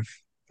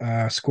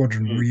 485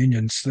 squadron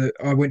reunions, that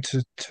I went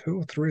to two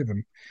or three of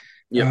them.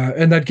 Yeah.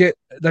 And they'd get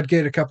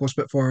a couple of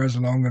Spitfires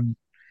along, and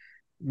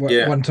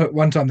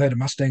one time they had a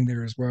Mustang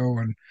there as well.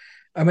 And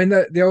I mean,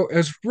 it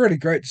was really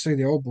great to see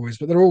the old boys,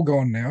 but they're all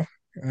gone now.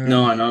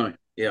 No, I know.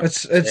 Yeah.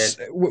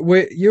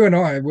 You and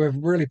I, we're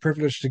really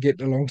privileged to get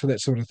along to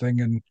that sort of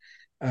thing, and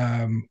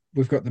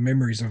we've got the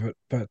memories of it.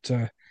 But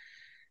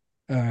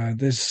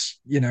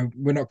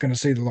we're not going to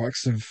see the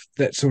likes of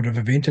that sort of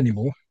event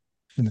anymore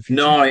in the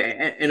future. No,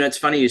 and it's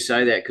funny you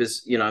say that,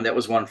 because that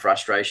was one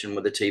frustration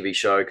with the TV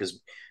show,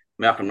 because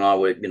Malcolm and I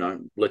were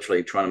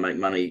literally trying to make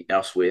money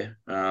elsewhere.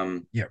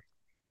 Yeah.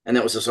 And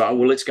that was just like,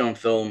 well, let's go and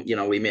film.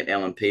 We met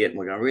Alan Peart and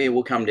we go, yeah,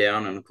 we'll come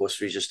down. And of course,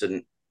 we just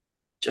didn't.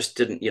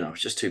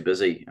 It's just too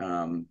busy,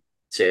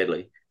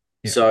 sadly.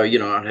 Yeah. So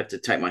I'd have to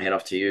take my hat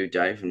off to you,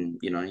 Dave, and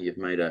you've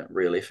made a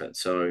real effort.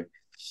 So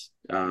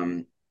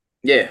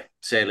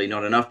sadly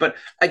not enough. But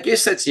I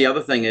guess that's the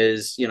other thing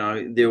is,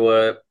 there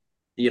were,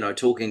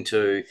 talking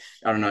to,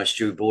 I don't know,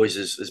 Stu Boys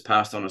is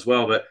passed on as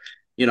well, but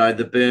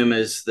the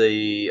Burmas,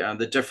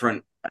 the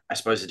different, I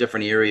suppose, the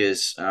different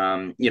areas,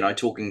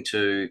 talking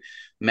to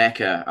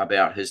Macca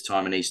about his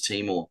time in East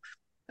Timor.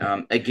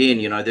 Again,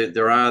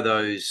 there are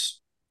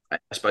those, I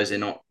suppose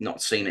they're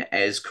not seen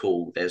as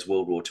cool as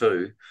World War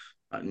II.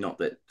 Not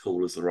that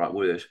cool is the right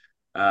word.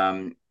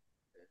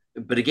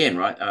 But again,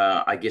 right,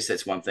 I guess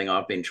that's one thing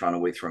I've been trying to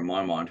work through in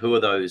my mind. Who are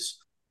those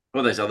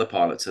other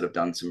pilots that have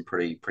done some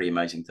pretty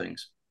amazing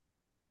things?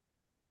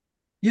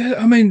 Yeah,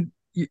 I mean,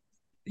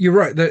 you're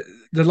right.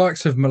 The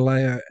likes of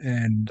Malaya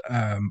and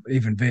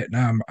even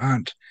Vietnam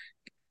aren't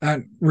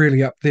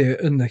really up there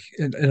in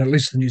at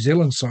least the New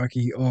Zealand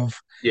psyche of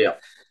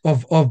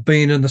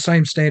being in the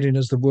same standing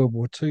as the World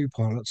War II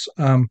pilots.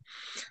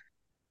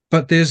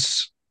 But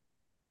there's,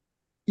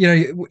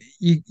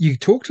 you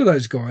talk to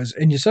those guys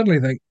and you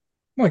suddenly think,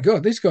 my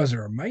God, these guys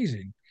are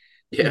amazing.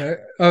 Yeah.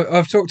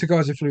 I've talked to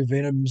guys who flew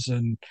Venoms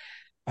and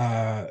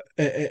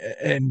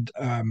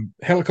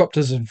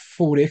helicopters and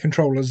forward air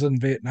controllers in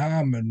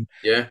Vietnam and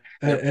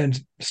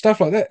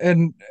stuff like that,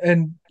 and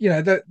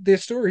their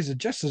stories are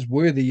just as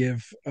worthy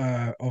of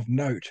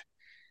note.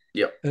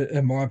 Yep.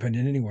 In my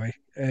opinion, anyway.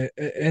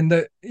 And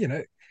that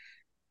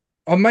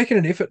I'm making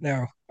an effort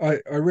now. I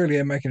really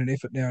am making an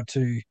effort now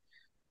to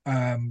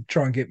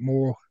try and get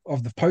more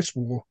of the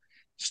post-war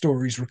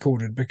stories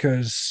recorded,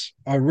 because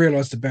I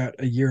realized about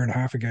a year and a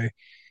half ago,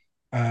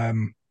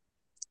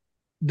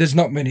 there's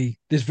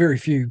very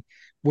few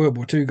World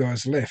War II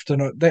guys left,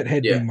 and that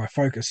had been my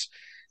focus.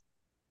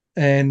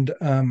 And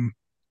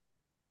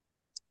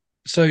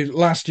so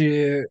last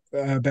year,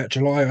 about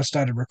July, I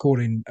started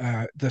recording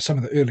some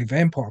of the early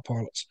vampire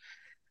pilots.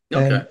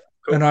 Okay,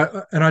 cool.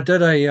 And I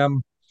did a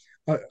on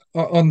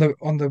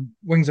the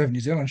Wings Over New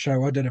Zealand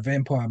show, I did a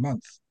vampire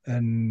month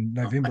in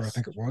November, nice. I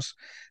think it was.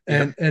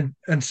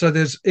 And so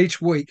there's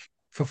each week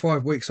for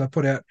 5 weeks, I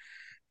put out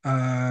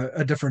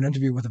a different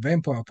interview with a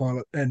vampire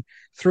pilot, and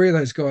 3 of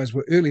those guys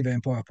were early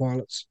vampire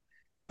pilots.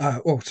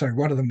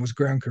 One of them was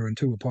ground crew and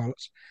 2 were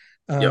pilots.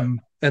 And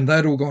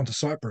they'd all gone to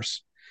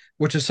Cyprus,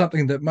 which is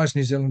something that most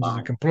New Zealanders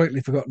are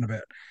completely forgotten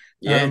about.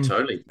 Yeah,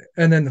 totally.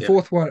 And then the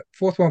fourth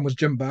one was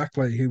Jim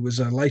Barclay, who was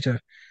a later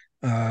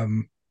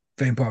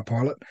vampire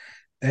pilot.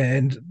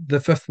 and the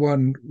fifth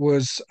one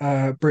was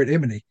Brett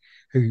Emeny,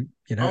 who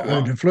Oh, owned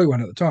wow. and flew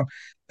one at the time.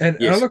 And I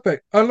Yes. look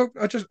back,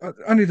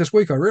 only this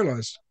week I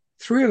realised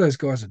three of those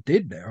guys are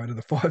dead now out of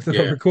the five that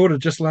I Yeah. recorded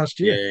just last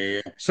Yeah. year.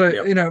 Yeah. Yeah. So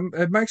Yep.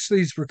 it makes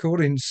these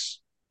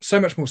recordings so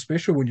much more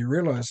special when you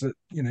realise that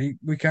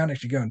we can't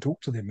actually go and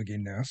talk to them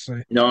again now.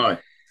 So No.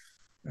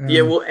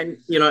 Yeah, um, well, and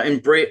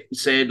and Brett,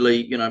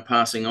 sadly,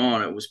 passing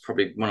on, it was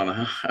probably one of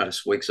the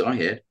hardest weeks I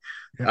had.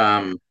 yeah,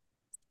 Um,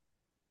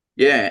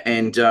 yeah,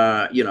 and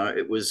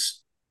it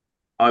was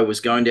I was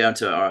going down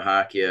to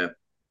Ohakia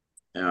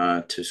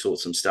to sort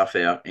some stuff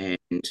out,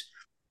 and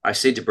I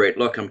said to Brett,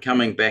 "Look, I'm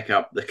coming back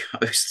up the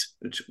coast,"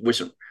 which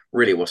wasn't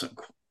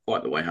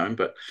quite the way home,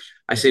 but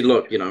I yeah, said,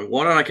 "Look,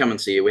 why don't I come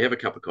and see you? We have a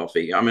cup of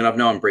coffee." I mean, I've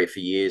known Brett for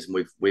years,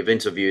 and we've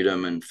interviewed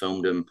him and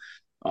filmed him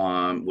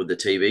with the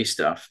TV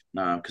stuff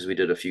because we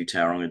did a few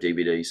Tauranga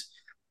DVDs.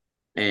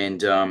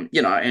 And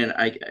and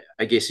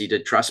I guess he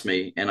did trust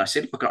me. And I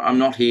said, look, I'm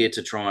not here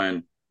to try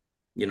and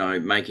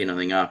make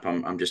anything up.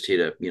 I'm just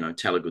here to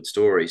tell a good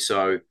story.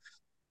 So,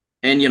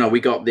 and we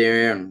got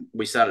there and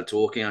we started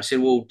talking. I said,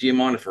 well, do you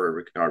mind if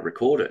I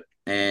record it?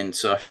 And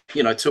so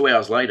 2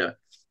 hours later,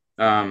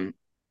 um,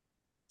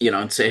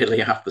 and sadly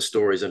half the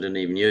stories I didn't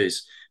even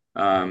use.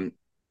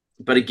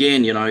 But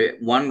again,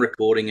 one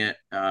recording it,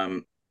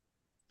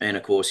 and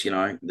of course,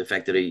 the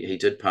fact that he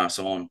did pass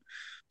on,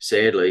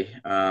 sadly,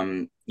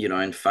 and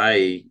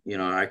Faye,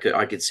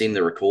 I could send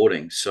the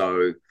recording.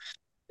 So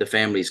the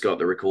family's got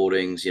the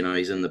recordings.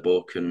 He's in the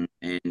book, and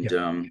yeah,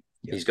 yeah,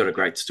 he's got a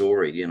great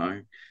story.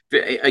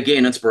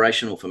 Again,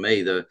 inspirational for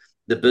me. The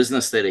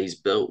business that he's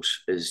built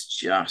is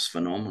just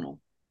phenomenal.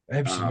 Um,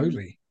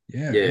 absolutely,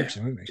 yeah, yeah,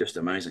 absolutely, just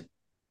amazing.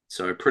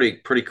 So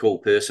pretty cool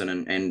person,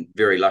 and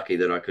very lucky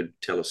that I could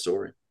tell a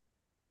story.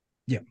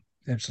 yeah,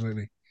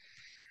 absolutely.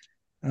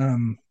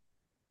 Um,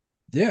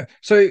 yeah.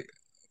 So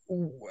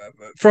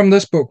from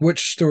this book,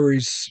 which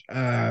stories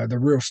are the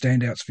real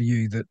standouts for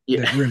you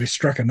Yeah, that really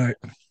struck a note?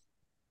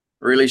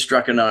 really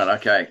struck a note.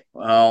 Okay.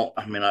 Well,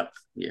 I mean,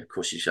 yeah, of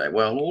course you say,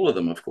 well, all of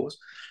them, of course.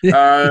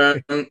 Yeah,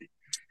 Um,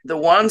 the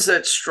ones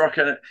that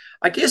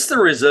I guess the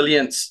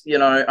resilience,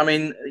 I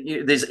mean,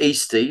 there's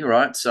Easty,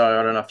 right? So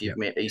I don't know if yeah. you've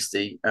met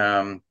Easty.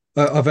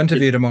 I've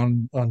interviewed him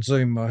on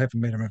Zoom. I haven't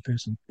met him in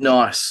person.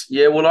 Nice.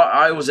 Yeah. Well,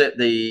 I was at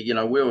we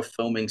were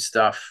filming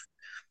stuff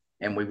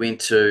and we went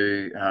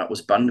to, it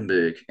was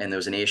Bundaberg and there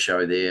was an air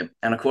show there.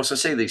 And of course, I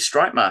see these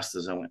Strike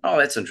Masters. I went, oh,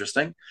 that's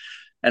interesting.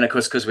 And of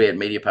course, because we had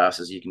media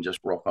passes, you can just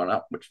rock on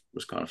up, which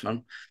was kind of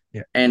fun.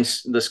 Yeah, And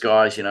this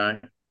guy's,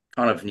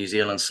 kind of New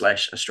Zealand /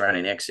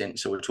 Australian accent.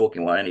 So we're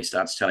talking away, and he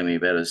starts telling me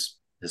about his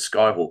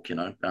Skyhawk,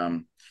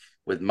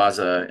 with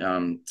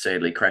Muzza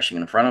sadly crashing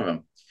in front of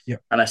him. yeah,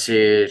 And I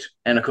said,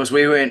 and of course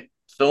we weren't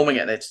filming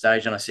at that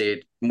stage, and I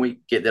said, can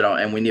we get that on?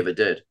 And we never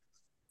did.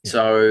 yeah,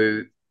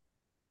 So,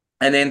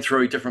 and then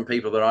through different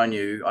people that I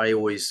knew, I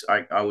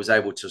was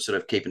able to sort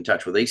of keep in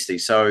touch with Eastie.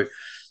 So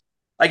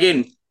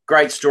again,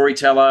 great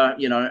storyteller.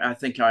 I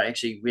think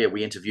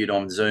we interviewed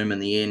on Zoom in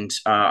the end.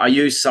 I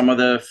used some of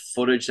the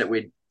footage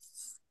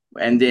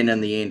and then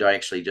in the end, I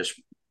actually just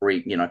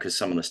because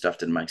some of the stuff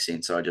didn't make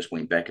sense, so I just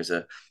went back as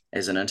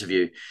an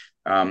interview.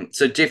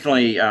 So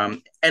definitely,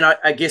 and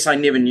I guess I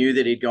never knew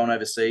that he'd gone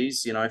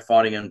overseas.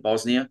 Fighting in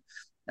Bosnia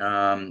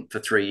for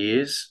 3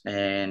 years,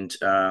 and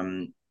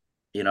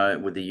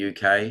with the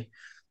UK.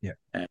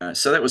 yeah,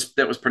 So that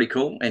was pretty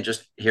cool, and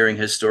just hearing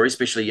his story,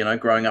 especially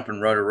growing up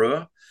in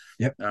Rotorua.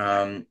 yep,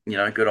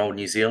 Good old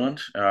New Zealand.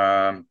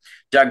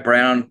 Doug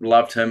Brown,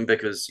 loved him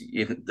because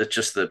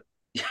the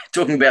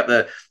talking about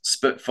the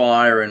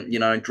Spitfire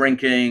and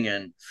drinking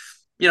and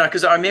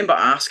because I remember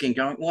asking,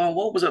 going, well,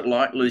 what was it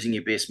like losing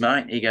your best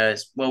mate? He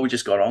goes, well, we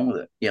just got on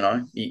with it.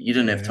 You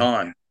didn't have yeah,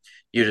 time.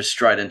 You're just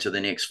straight into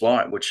the next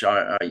flight, which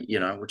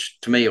which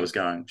to me, it was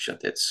going, shit,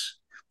 that's,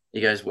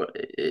 he goes, well,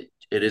 it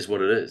is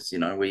what it is.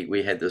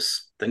 We had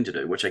this thing to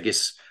do, which I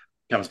guess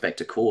comes back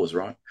to cause,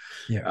 right?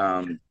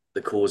 yeah,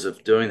 The cause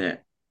of doing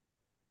that.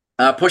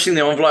 Pushing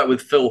the envelope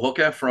with Phil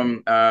Hooker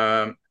from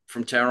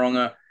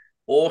Tauranga.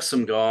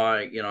 Awesome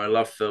guy. I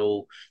love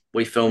Phil.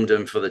 We filmed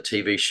him for the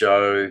TV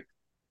show,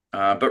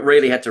 but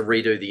really had to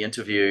redo the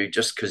interview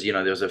just because,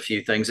 there was a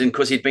few things. And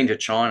because he'd been to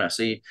China.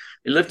 So he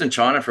lived in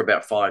China for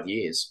about 5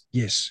 years.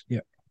 yes, yeah,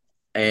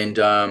 And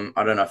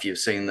I don't know if you've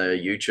seen the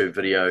YouTube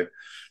video.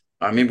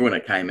 I remember when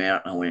it came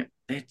out, I went,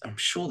 I'm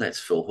sure that's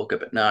Phil Hooker,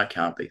 but no, it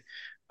can't be.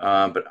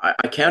 But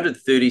I counted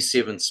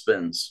 37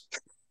 spins.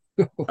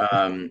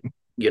 And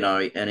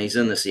he's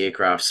in this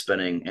aircraft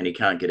spinning and he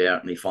can't get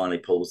out and he finally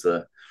pulls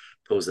the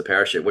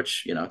parachute,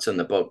 which, it's in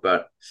the book,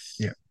 but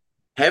yeah,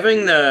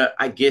 having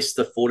I guess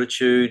the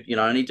fortitude,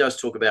 and he does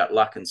talk about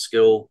luck and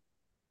skill,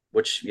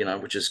 which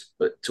is,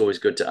 it's always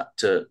good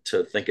to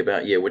think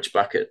about. Yeah. Which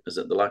bucket is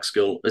it? The luck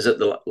skill? Is it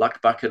the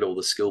luck bucket or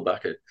the skill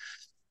bucket?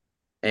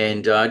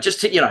 And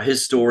just,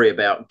 his story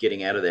about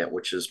getting out of that,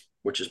 which is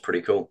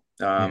pretty cool.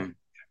 yeah,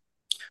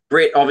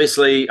 Brett,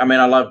 obviously, I mean,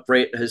 I love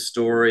Brett, his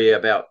story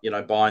about,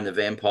 buying the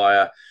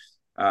Vampire.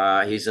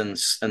 He's in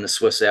the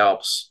Swiss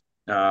Alps.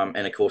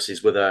 And of course,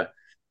 he's with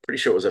pretty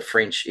sure it was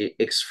a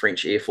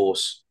ex-French Air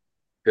Force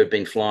who've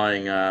been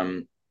flying.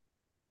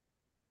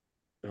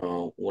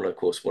 What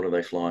do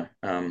they fly?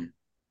 The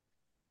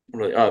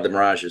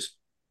Mirages.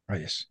 Oh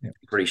yes, yeah.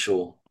 Pretty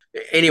sure.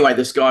 Anyway,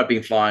 this guy had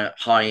been flying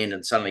high end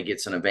and suddenly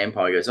gets in a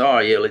Vampire. He goes, oh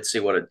yeah, let's see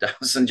what it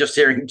does. And just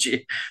hearing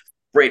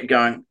Brett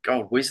going,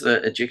 God, where's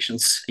the ejection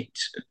seat?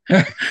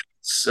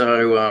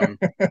 So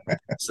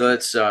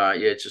that's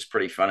it's just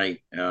pretty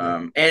funny.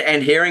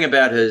 And hearing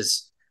about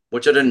his,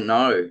 which I didn't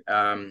know,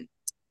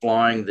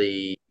 flying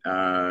the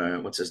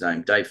what's his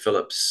name, Dave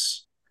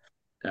Phillips.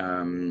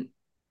 God,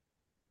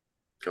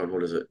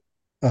 what is it?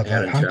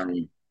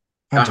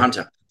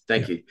 Hunter.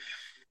 Thank you.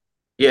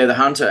 Yeah, the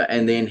Hunter,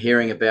 and then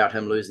hearing about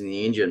him losing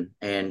the engine,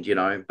 and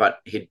but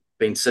he'd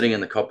been sitting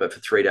in the cockpit for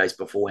 3 days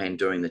beforehand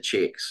doing the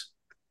checks,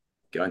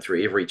 going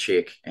through every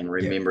check and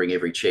remembering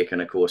every check,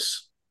 and of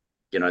course,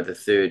 the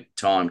third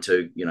time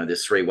too.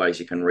 There's 3 ways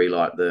you can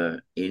relight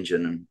the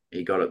engine, and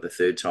he got it the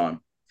third time,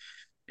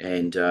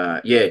 and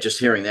just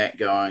hearing that,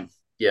 going,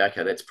 yeah,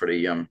 okay, that's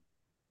pretty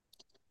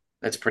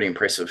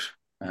impressive.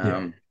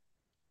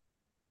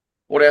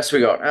 What else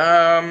we got?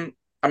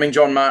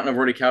 John Martin I've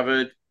already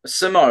covered.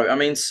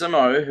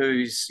 Simo,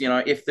 who's,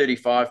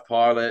 F-35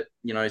 pilot,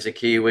 he's a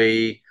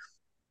Kiwi,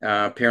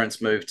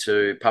 parents moved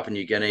to Papua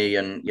New Guinea,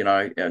 and,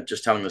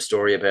 just telling the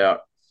story about,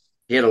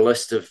 he had a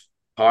list of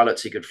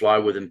pilots he could fly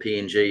with in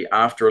PNG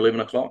after 11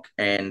 o'clock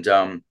and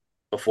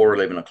before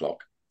 11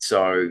 o'clock.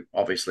 So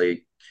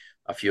obviously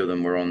a few of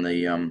them were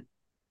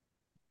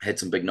had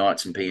some big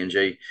nights in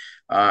PNG.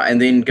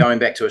 And then going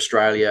back to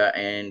Australia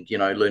and,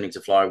 learning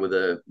to fly with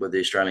the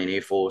Australian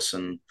Air Force,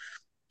 and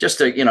just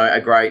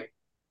a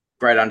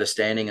great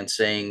understanding and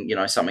seeing,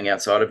 something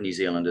outside of New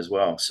Zealand as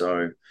well.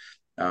 So,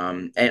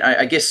 and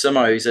I guess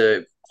Simo, he's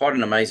quite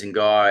an amazing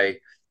guy,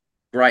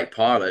 great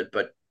pilot,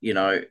 but,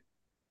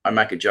 I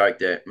make a joke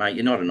that, mate,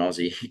 you're not an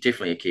Aussie, you're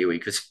definitely a Kiwi,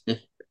 because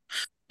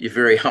you're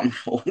very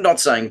humble. I'm not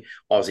saying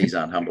Aussies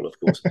aren't humble, of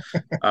course.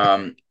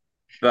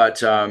 But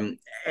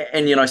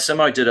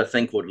Simo did a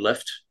thing called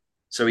Lift.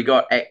 So he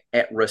got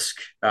at risk.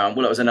 It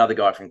was another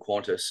guy from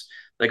Qantas.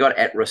 They got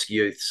at-risk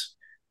youths,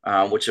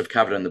 which I've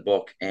covered in the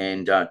book,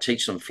 and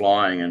teach them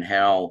flying and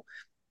how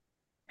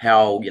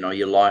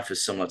your life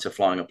is similar to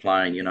flying a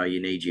plane. You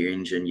need your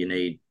engine, you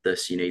need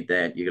this, you need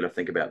that. You got to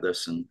think about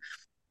this, and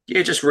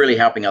just really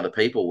helping other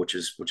people, which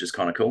is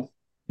kind of cool.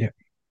 Yeah.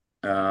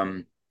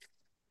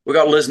 We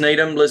got Liz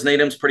Needham. Liz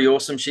Needham's pretty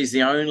awesome. She's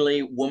the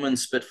only woman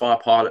Spitfire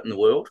pilot in the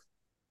world.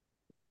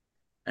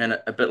 And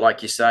a bit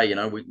like you say,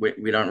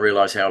 we don't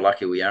realize how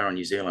lucky we are in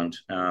New Zealand.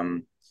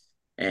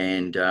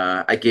 And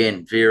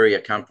again, very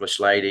accomplished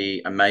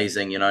lady,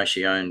 amazing.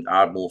 She owned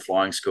Ardmore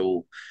Flying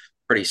School,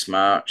 pretty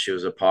smart. She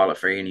was a pilot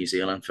for Air New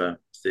Zealand for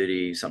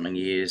 30 something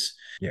years.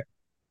 Yeah.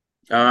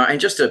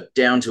 And just a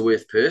down to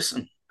earth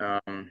person.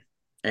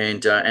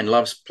 And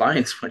loves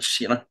planes,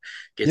 which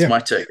gets my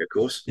take, of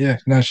course. Yeah,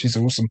 no, she's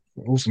awesome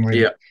lady.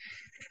 Yeah.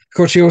 Of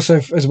course, she also,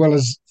 as well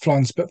as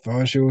flying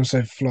Spitfire, she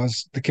also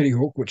flies the Kitty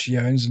Hawk, which she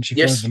owns, and she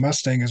flies the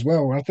Mustang as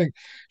well. And I think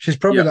she's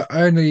probably the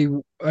only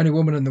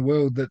woman in the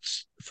world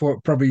that's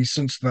probably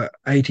since the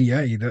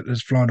ATA that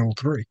has flown all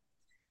 3.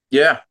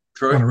 Yeah,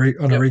 true.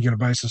 On a regular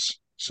basis.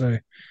 So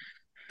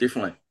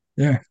definitely.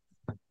 Yeah.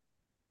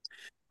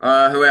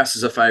 Who else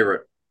is a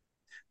favourite?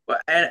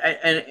 Well,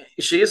 and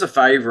she is a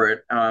favourite.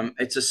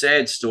 It's a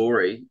sad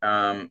story.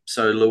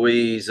 So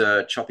Louise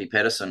Choppy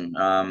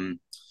Patterson.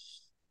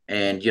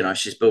 And,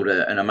 she's built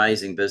an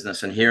amazing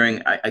business, and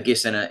hearing, I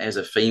guess, as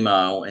a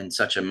female in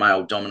such a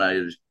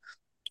male-dominated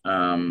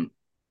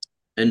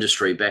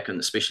industry back in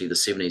especially the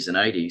 70s and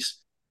 80s,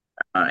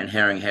 and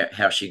hearing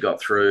how she got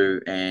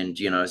through and,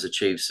 has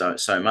achieved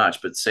so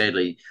much, but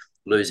sadly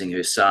losing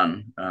her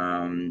son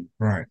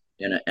right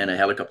in a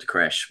helicopter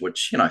crash,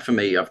 which, for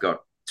me, I've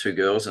got 2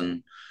 girls,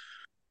 and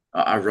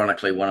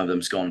ironically, one of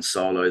them's gone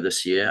solo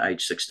this year,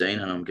 age 16,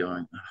 and I'm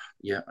going, oh,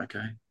 yeah,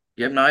 okay.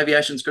 Yeah, no,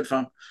 aviation's good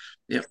fun.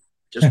 Yep.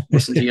 Just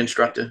listen to your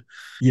instructor.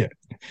 Yeah.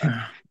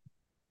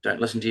 Don't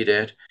listen to your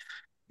dad.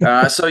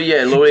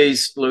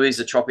 Louise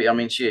the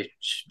Choppy. She's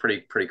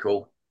pretty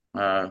cool.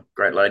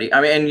 Great lady.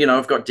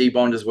 I've got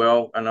D-Bond as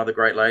well, another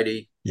great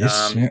lady.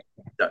 Yes.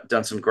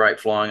 Done some great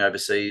flying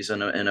overseas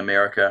in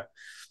America.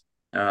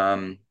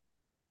 So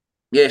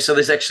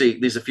there's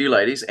a few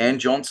ladies. Ann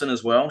Johnson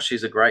as well.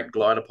 She's a great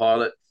glider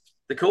pilot.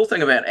 The cool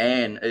thing about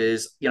Ann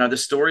is, the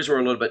stories were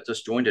a little bit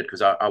disjointed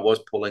because I was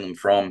pulling them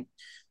from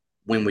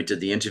when we did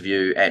the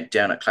interview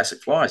down at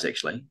Classic Flies,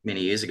 actually,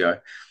 many years ago.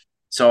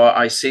 So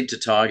I said to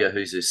Tiger,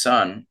 who's his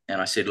son,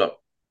 and I said, look,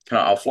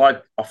 I'll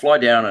fly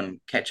down and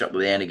catch up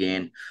with Ann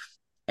again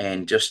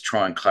and just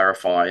try and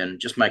clarify and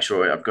just make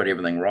sure I've got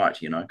everything right,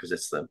 because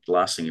that's the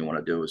last thing you want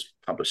to do is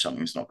publish something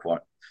that's not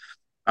quite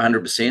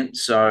 100%.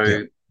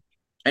 So,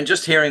 and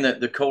just hearing that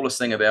the coolest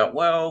thing about, it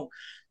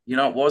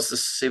was the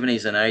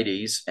 70s and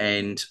 80s,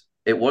 and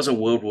it was a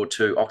World War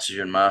II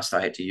oxygen mask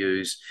I had to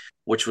use,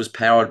 which was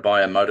powered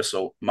by a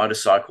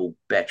motorcycle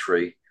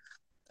battery.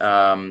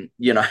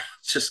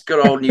 Just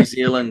good old New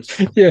Zealand.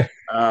 Yeah.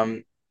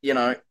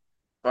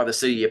 By the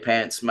seat of your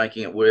pants,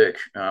 making it work.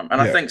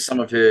 I think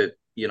some of her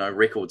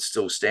records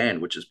still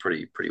stand, which is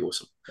pretty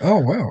awesome. Oh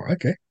wow,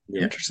 okay,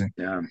 Yeah, interesting.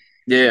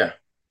 yeah.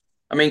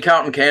 I mean,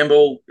 Carlton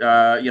Campbell,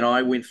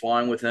 I went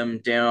flying with him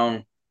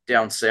down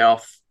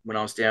south when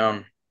I was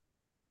down.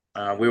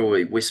 Where were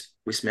we?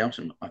 West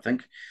Mountain, I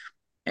think.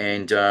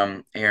 And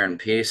Aaron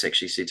Pearce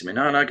actually said to me,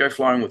 "No, go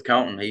flying with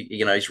Carlton.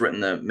 He's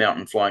written the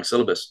mountain flying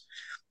syllabus."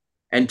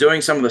 And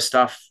doing some of the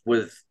stuff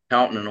with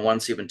Carlton in a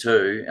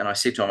 172, and I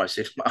said to him,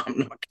 "I'm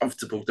not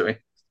comfortable doing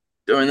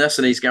this."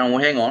 And he's going,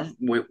 "Well, hang on.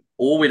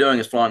 All we're doing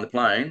is flying the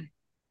plane,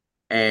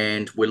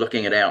 and we're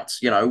looking at outs.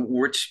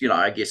 Which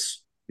I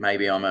guess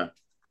maybe I'm a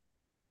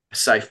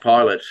safe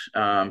pilot,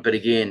 but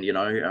again,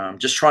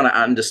 just trying to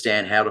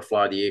understand how to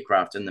fly the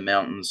aircraft in the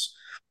mountains,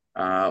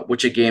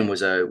 which again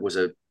was a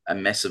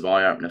massive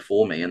eye opener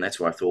for me, and that's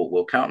why I thought,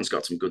 well, Carlton's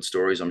got some good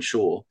stories, I'm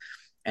sure."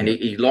 And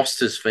he lost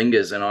his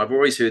fingers, and I've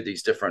always heard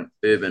these different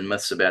urban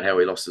myths about how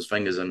he lost his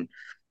fingers. And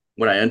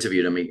when I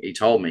interviewed him, he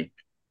told me.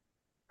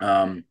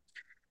 And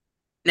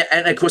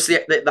of course,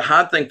 the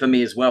hard thing for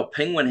me as well,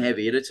 Penguin have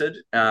edited,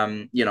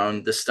 and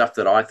the stuff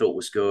that I thought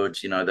was good,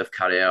 they've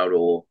cut out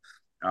or.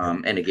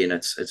 And again,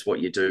 it's what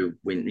you do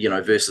when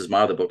versus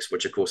my other books,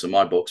 which of course are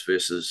my books.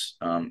 Versus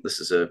this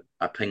is a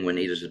Penguin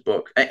edited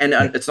book, and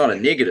it's not a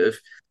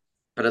negative,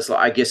 but it's like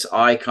I guess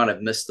I kind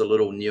of missed the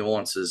little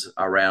nuances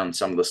around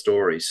some of the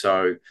stories.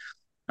 So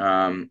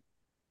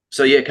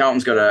yeah,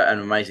 Carlton's got an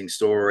amazing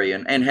story,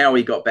 and how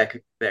he got back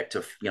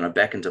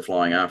into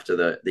flying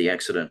after the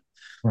accident,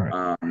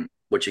 Right.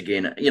 which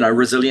again,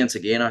 resilience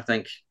again, I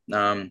think,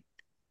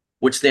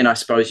 which then I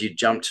suppose you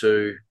jump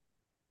to.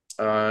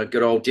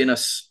 Good old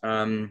Dennis.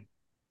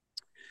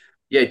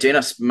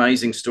 Dennis,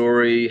 amazing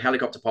story.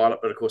 Helicopter pilot,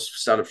 but of course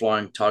started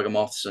flying Tiger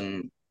Moths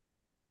and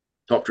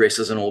top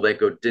dressers and all that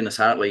good. Dennis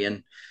Hartley,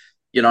 and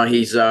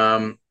he's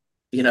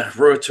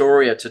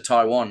Ruatoria to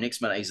Taiwan.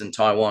 Next minute he's in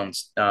Taiwan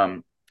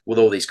with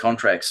all these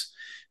contracts,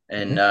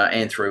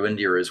 and through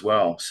India as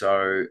well.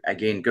 So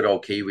again, good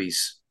old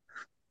Kiwis,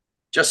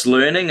 just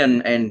learning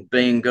and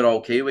being good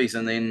old Kiwis,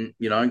 and then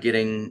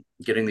getting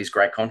these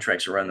great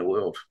contracts around the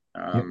world.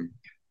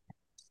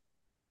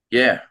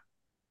 Yeah.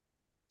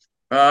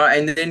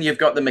 And then you've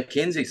got the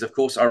McKenzies, of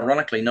course,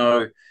 ironically,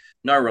 no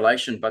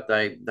relation, but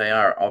they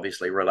are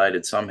obviously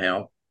related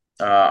somehow.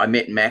 I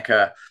met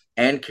Macca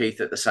and Keith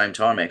at the same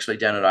time, actually,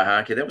 down at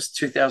Oaxaca. That was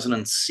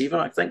 2007,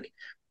 I think.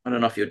 I don't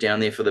know if you're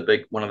down there for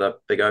one of the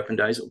big open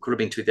days. It could have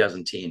been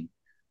 2010.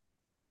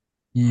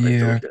 I'll have to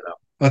Yeah, look that up.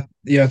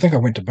 I think I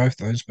went to both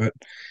those, but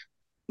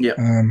Yeah.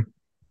 um,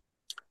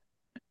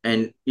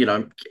 And,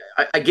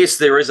 I guess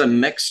there is a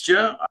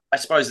mixture. I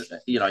suppose,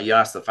 you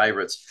asked the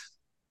favorites.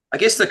 I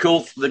guess the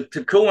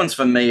cool ones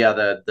for me are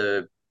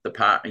the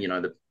part,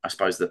 I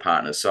suppose the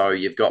partners. So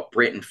you've got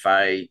Brett and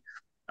Faye,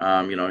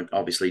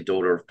 obviously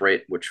daughter of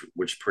Brett,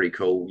 which pretty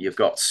cool. You've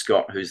got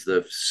Scott, who's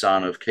the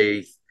son of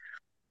Keith.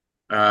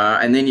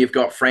 And then you've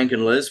got Frank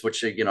and Liz,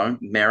 which are,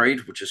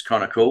 married, which is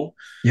kind of cool.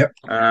 yep.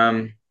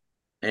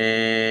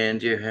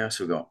 And yeah, who else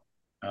we got?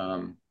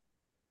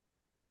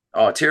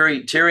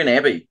 Terry and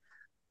Abby.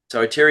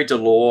 So Terry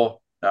Delore,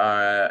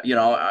 I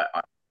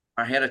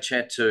had a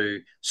chat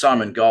to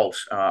Simon Galt.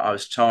 I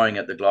was towing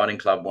at the Gliding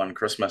Club one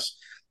Christmas,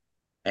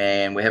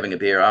 and we're having a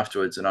beer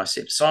afterwards. And I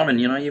said, "Simon,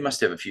 you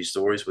must have a few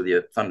stories with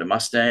your Thunder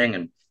Mustang."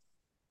 And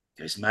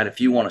he goes, "Mate,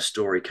 if you want a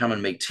story, come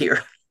and meet Terry."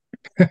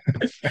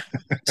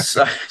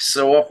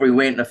 So off we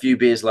went. And a few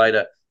beers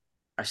later,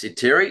 I said,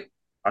 "Terry,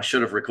 I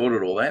should have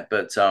recorded all that,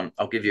 but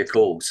I'll give you a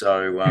call."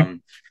 So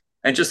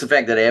and just the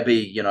fact that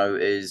Abby,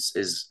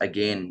 is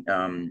again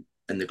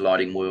in the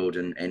gliding world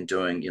and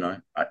doing,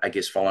 I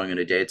guess following in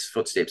her dad's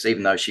footsteps,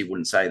 even though she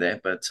wouldn't say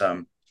that. But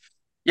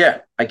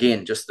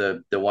again, just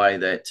the way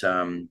that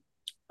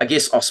I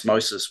guess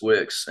osmosis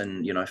works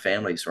in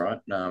families, right?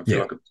 If you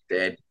look at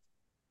Dad.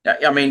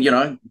 I mean,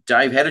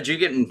 Dave, how did you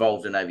get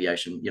involved in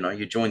aviation?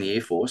 You joined the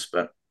Air Force,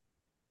 but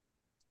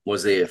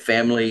was there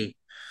family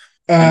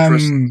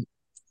interest?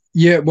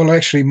 Yeah, well,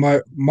 actually,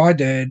 my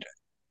dad,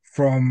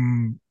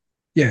 from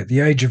the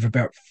age of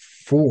about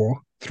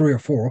 3 or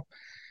 4,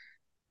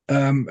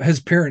 his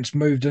parents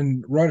moved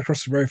in right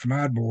across the road from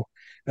Ardmore,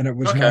 and it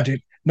was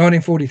Okay.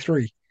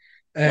 1943.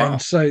 Wow.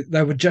 And so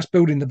they were just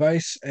building the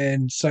base.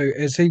 And so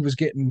as he was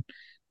getting,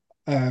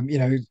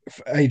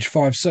 age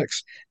 5,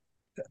 6,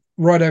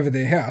 right over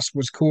their house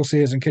was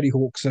Corsairs and Kitty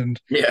Hawks and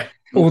Yeah.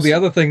 all the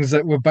Awesome. other things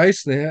that were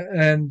based there.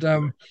 And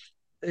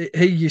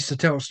he used to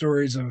tell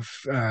stories of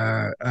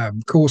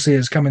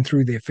Corsairs coming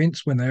through their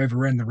fence when they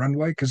overran the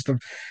runway, because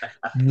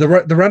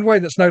the runway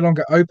that's no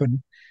longer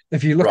open,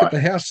 if you look at Right.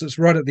 the house that's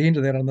right at the end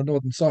of that on the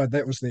northern side,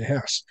 that was their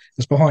house.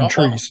 It's behind Oh,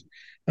 wow. trees.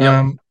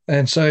 Yep.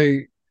 And so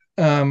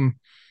there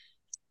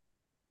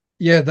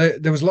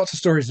was lots of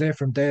stories there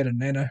from Dad and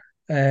Nana,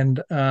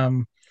 and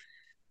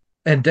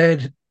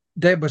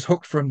Dad was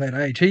hooked from that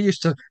age. He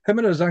used to, him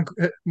and his uncle,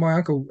 my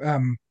uncle,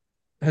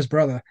 his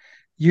brother,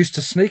 used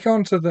to sneak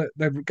onto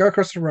they'd go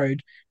across the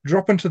road,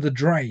 drop into the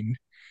drain,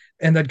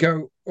 and they'd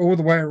go all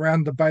the way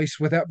around the base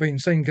without being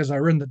seen because they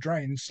were in the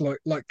drains,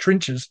 like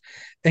trenches,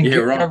 and Yeah.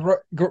 Right.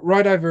 go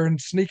right over and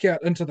sneak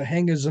out into the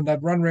hangars, and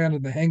they'd run around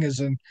in the hangars,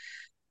 and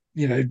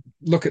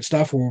look at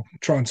stuff or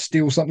try and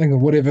steal something or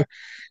whatever.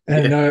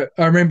 And Yeah.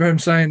 I remember him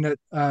saying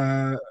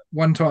that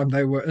one time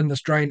they were in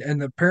this drain,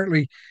 and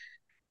apparently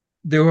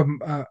there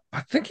were,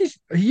 I think he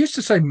used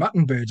to say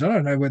mutton birds. I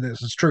don't know whether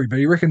this is true, but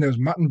he reckoned there was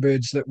mutton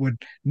birds that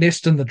would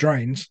nest in the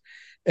drains,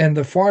 and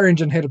the fire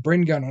engine had a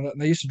Bren gun on it,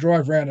 and they used to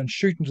drive around and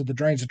shoot into the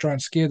drains to try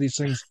and scare these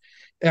things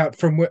out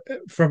from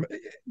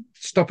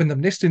stopping them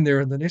nesting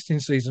there in the nesting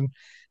season.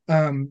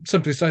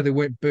 Simply so there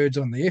weren't birds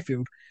on the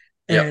airfield,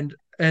 Yep.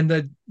 and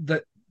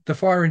the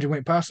fire engine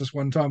went past us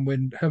one time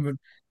when him and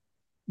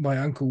my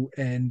uncle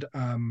and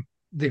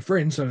their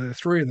friends, so the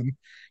three of them,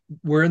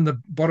 were in the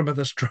bottom of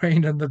this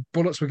drain, and the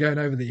bullets were going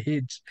over their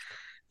heads.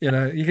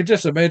 You could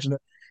just imagine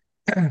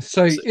it.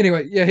 So So,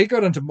 anyway, yeah, he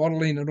got into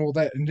modeling and all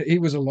that, and he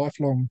was a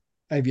lifelong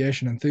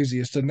aviation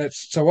enthusiast, and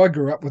that's so I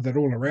grew up with it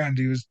all around.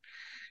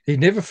 He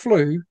never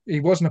flew, he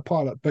wasn't a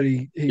pilot, but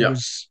yeah.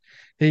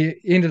 he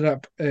ended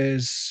up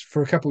as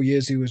for a couple of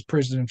years he was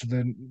president of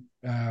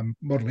the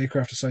Model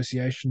Aircraft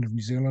Association of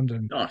New Zealand,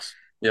 and Nice.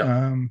 Yeah.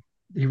 um,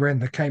 he ran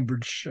the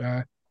Cambridge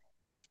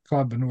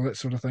club and all that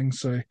sort of thing.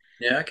 So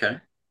Yeah. Okay.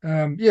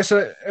 yeah,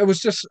 so it was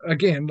just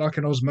again like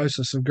an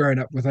osmosis of growing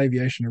up with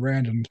aviation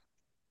around, and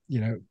you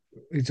know,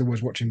 he's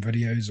always watching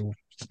videos or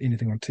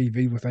anything on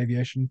TV with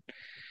aviation.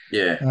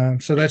 Yeah.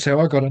 So that's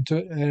how I got into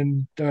it,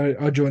 and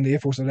I joined the Air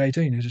Force at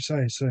 18, as you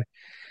say. So,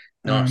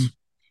 Nice.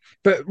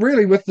 but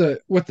really, with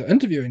the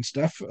interviewing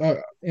stuff,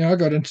 I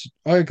got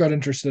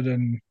interested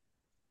in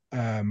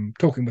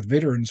talking with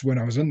veterans when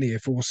I was in the Air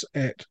Force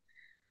at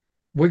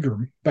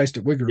Wigram, based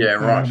at Wigram. Yeah.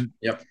 Right.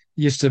 Yep.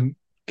 Used to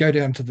go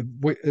down to the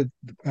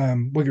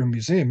Wigram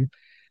Museum,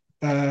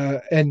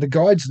 and the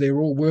guides there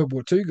were all World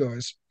War II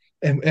guys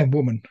and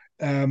women.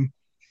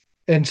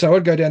 And so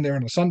I'd go down there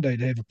on a Sunday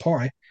to have a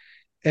pie,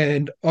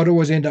 and I'd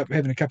always end up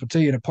having a cup of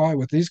tea and a pie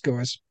with these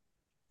guys,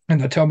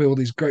 and they tell me all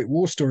these great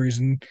war stories,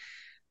 and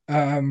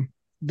um,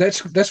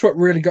 that's what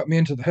really got me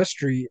into the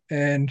history.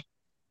 And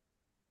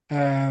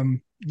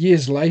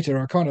years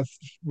later, I kind of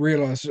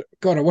realized,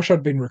 God, I wish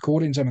I'd been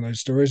recording some of those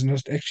stories, and I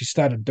actually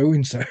started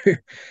doing so.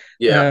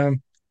 Yeah.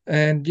 um,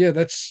 and yeah,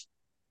 that's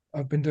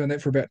I've been doing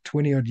that for about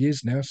 20 odd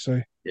years now.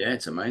 So Yeah.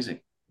 It's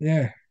amazing.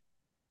 yeah,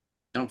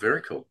 Oh,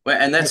 very cool. Well,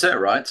 and that's it,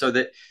 right? So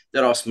that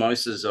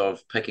osmosis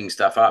of picking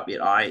stuff up.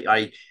 Yeah,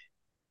 I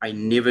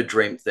never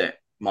dreamt that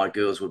my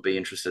girls would be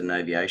interested in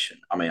aviation.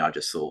 I mean, I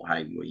just thought,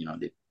 hey, well,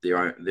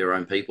 their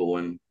own people.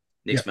 And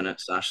yeah, next minute,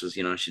 Sasha's,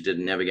 she did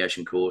a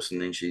navigation course,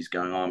 and then she's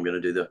going, oh, I'm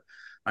going to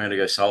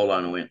go solo.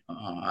 And I went,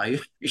 oh, are you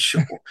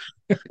sure?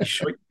 Are you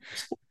sure?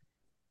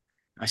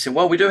 I said,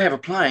 well, we do have a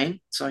plane,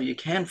 so you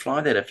can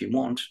fly that if you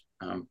want.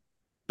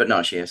 But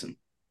no, she hasn't,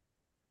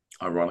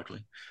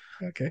 ironically.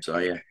 okay. So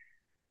yeah,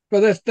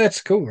 Well,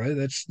 that's cool, right?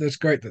 That's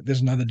great that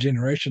there's another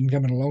generation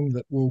coming along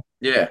that will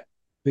yeah,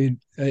 be,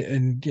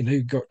 and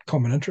you've got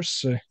common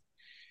interests. So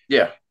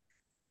yeah,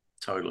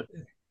 totally,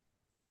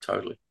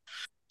 totally.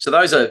 So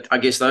I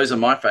guess, those are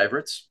my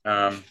favorites.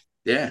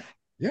 Yeah.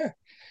 yeah.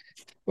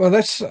 Well,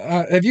 that's.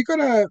 Have you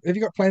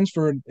got plans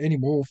for any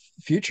more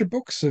future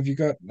books? Have you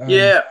got?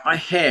 Yeah, I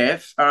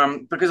have.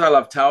 Because I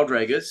love tail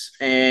draggers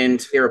and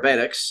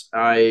aerobatics,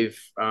 I've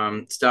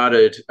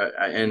started,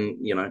 and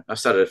I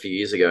started a few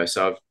years ago.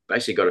 So I've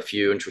basically got a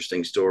few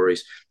interesting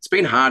stories. It's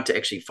been hard to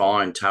actually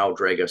find tail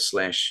dragger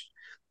slash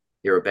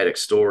aerobatic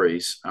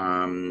stories.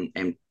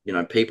 And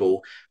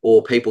people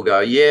go,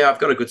 yeah, I've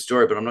got a good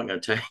story, but I'm not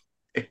going to tell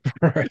you.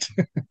 Right.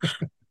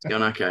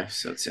 Going, okay,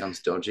 so it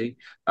sounds dodgy.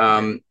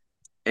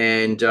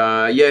 And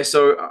yeah,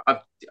 so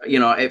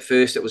at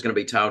first it was going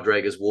to be tail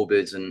draggers,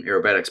 warbirds, and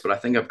aerobatics, but I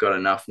think I've got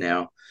enough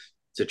now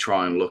to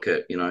try and look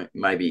at,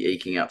 maybe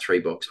eking out 3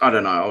 books. I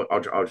don't know.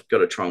 I've got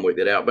to try and work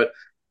that out. But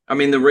I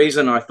mean, the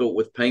reason I thought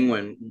with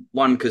Penguin,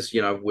 one, because,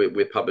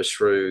 we're published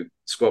through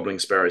Squabbling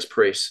Sparrows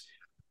Press,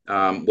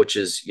 which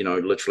is,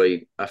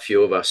 literally a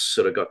few of us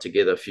sort of got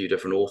together, a few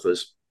different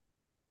authors.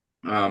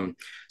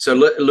 So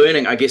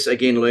learning, I guess,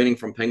 again, learning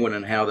from Penguin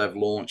and how they've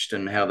launched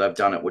and how they've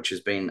done it, which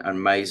has been an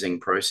amazing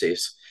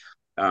process.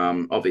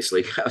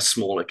 Obviously a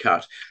smaller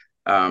cut,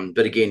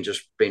 but again,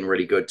 just been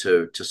really good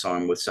to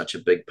sign with such a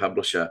big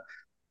publisher.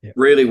 Yeah.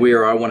 Really,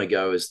 where I want to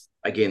go is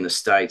again the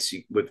States.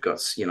 We've got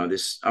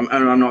this.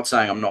 I'm not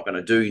saying I'm not going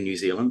to do New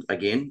Zealand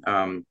again.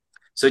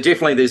 So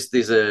definitely there's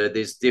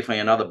definitely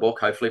another book,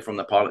 hopefully from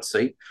the pilot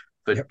seat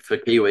for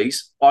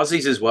Kiwis,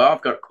 Aussies as well.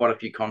 I've got quite a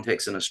few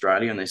contacts in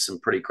Australia, and there's some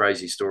pretty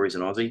crazy stories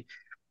in Aussie.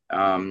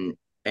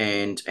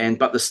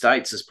 But the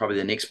States is probably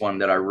the next one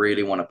that I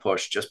really want to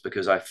push, just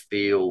because I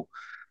feel,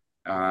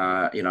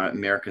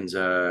 Americans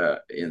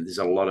there's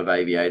a lot of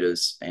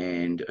aviators,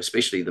 and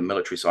especially the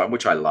military side,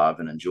 which I love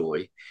and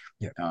enjoy.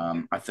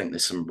 I think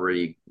there's some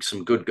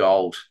good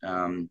gold.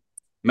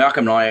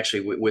 Malcolm and I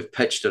actually, we've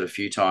pitched it a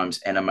few times,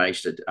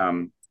 animated,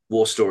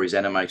 war stories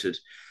animated.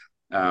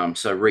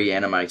 So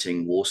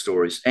reanimating war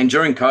stories. And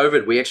during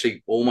COVID, we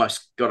actually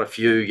almost got a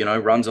few,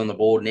 runs on the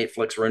board.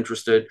 Netflix were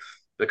interested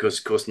because,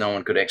 of course, no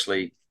one could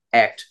actually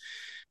act.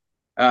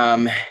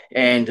 Yeah,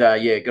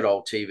 good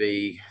old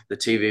TV, the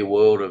TV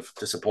world of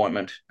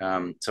disappointment.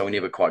 So we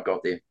never quite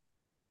got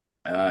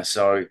there.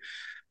 So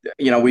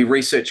we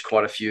researched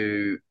quite a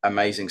few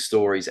amazing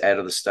stories out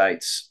of the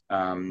States.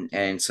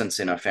 And since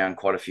then, I found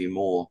quite a few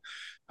more.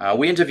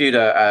 We interviewed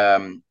a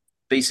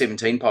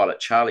B-17 pilot,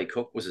 Charlie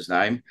Cook was his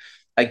name.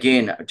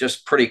 Again,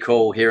 just pretty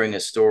cool hearing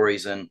his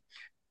stories. And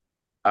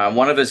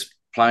one of his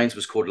planes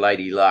was called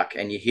Lady Luck,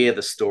 and you hear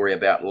the story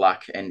about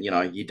Luck, and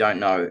you don't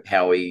know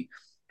how they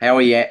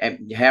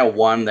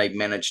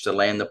managed to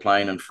land the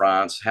plane in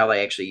France, how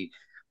they actually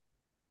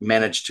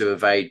managed to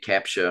evade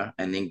capture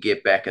and then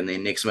get back, and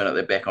then next minute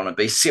they're back on a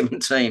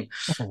B-17,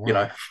 Oh,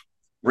 wow.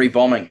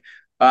 rebombing.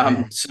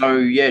 Wow. So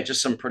yeah,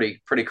 just some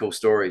pretty cool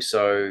stories.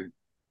 So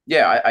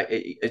yeah,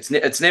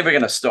 it's never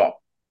going to stop.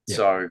 Yeah.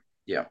 So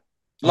yeah,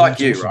 Oh, like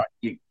that's you, awesome.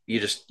 right?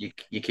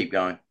 You keep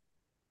going.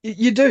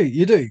 You do,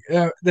 you do.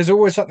 There's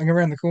always something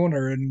around the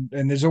corner, and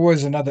there's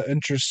always another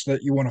interest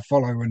that you want to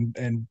follow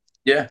and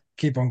Yeah.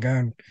 keep on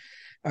going.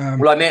 Um,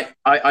 Well,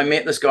 I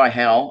met this guy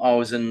Hal. I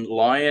was in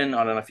Lion.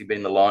 I don't know if you've been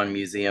in the Lion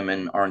Museum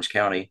in Orange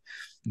County.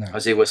 no. I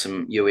was there with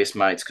some US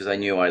mates because they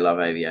knew I love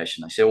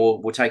aviation. They said,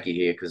 "Well, we'll take you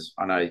here because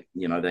I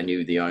know they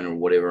knew the owner or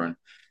whatever." And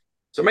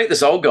so I meet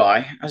this old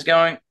guy. I was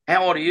going,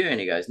 "How old are you?" And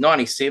he goes,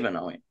 "97."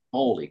 I went,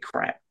 "Holy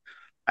crap!"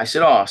 I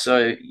said, "Oh, so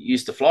you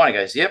used to fly?" And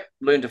he goes, "Yep,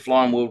 learned to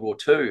fly in World War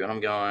II." And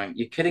I'm going,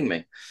 "You're kidding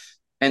me?"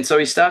 And so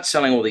he starts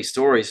telling all these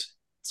stories.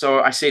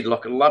 So I said,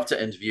 "Look, I'd love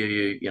to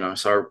interview you."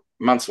 So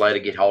months later,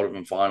 get hold of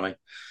him finally.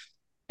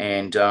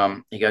 And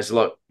he goes,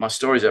 "Look, my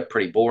stories are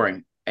pretty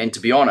boring. And to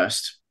be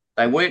honest,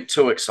 they weren't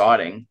too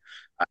exciting.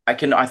 I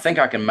think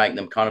I can make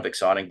them kind of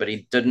exciting, but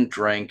he didn't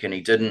drink and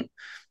he didn't,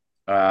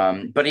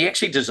 but he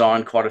actually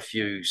designed quite a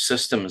few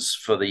systems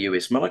for the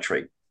US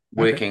military, Okay.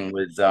 working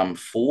with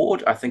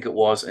Ford, I think it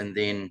was. And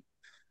then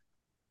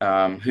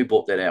who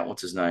bought that out?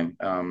 What's his name?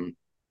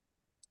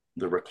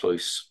 The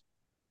recluse.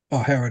 Oh,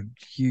 Howard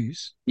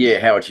Hughes. Yeah,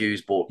 Howard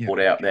Hughes bought, Yep. bought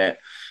out that.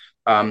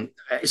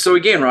 So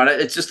again, right,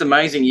 it's just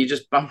amazing. You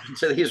just bump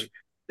into these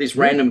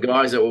Yeah. random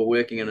guys that were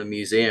working in a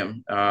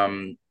museum.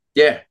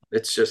 Yeah,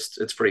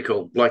 it's pretty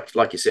cool.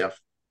 Like yourself,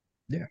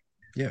 Yeah.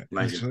 Yeah.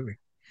 amazing. Absolutely.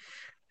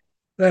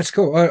 That's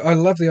cool. I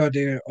love the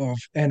idea of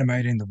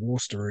animating the war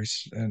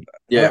stories, and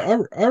Yeah.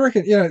 I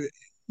reckon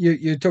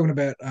you're talking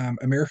about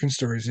American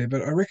stories there,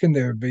 but I reckon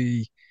there would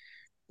be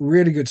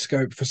really good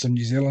scope for some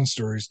New Zealand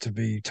stories to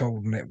be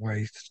told in that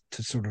way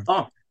to sort of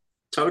Oh,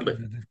 totally.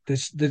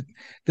 there's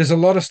there's a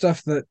lot of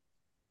stuff that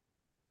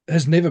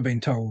has never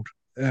been told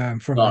No.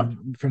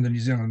 from the New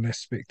Zealand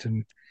aspect,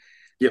 and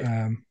Yep.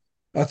 um,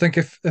 I think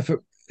if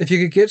you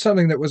could get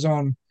something that was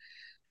on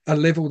a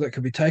level that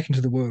could be taken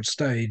to the world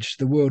stage,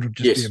 the world would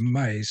just be Yes.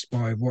 amazed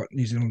by what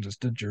New Zealanders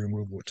did during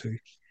World War II.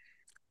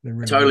 They really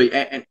would. Totally.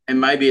 And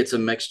maybe it's a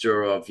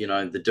mixture of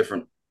the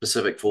different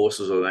Pacific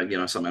forces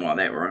or something like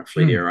that, right?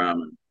 Fleet Mm, Air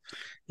Arm.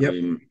 yep.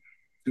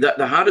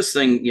 The hardest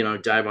thing,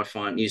 Dave, I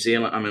find New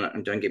Zealand. I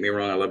mean, don't get me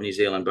wrong, I love New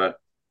Zealand, but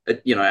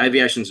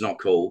aviation's not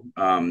cool.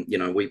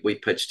 We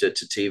pitched it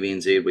to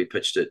TVNZ, we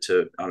pitched it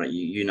to I don't know,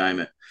 you name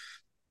it.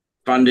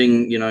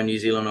 Funding, New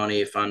Zealand on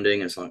air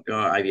funding. It's like,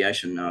 oh,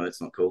 aviation, no,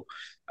 that's not cool.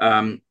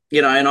 And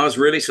I was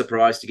really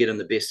surprised to get in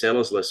the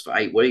bestsellers list for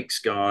 8 weeks.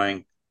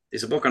 Going,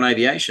 there's a book on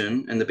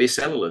aviation in the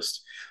bestseller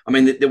list. I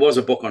mean, there was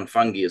a book on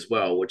fungi as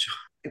well, which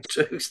I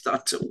do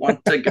start to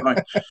want to go.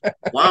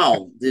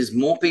 Wow, there's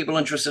more people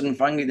interested in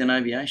fungi than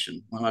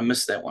aviation. Well, I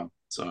missed that one.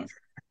 So,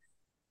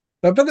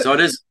 But but, so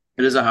it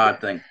is a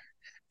hard thing.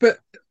 but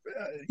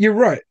you're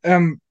right.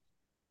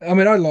 I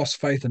mean, I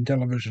lost faith in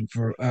television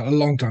for a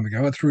long time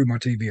ago. I threw my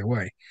TV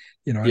away.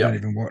 I Yeah, don't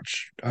even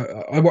watch.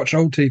 I watch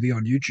old TV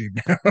on YouTube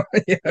now.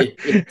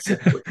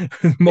 exactly.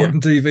 Yeah, Modern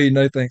TV,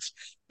 no thanks.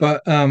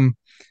 But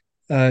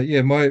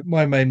yeah,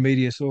 my main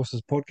media source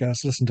is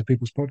podcasts. Listen to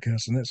people's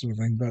podcasts and that sort of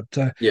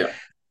thing. yeah,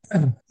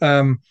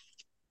 Um,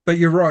 but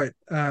you're right.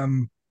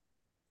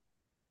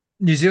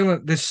 New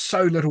Zealand, there's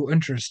so little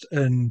interest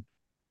in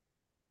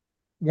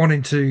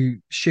wanting to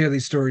share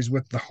these stories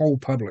with the whole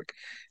public.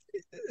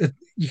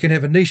 You can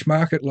have a niche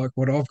market like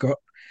what I've got,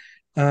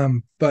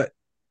 but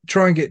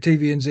try and get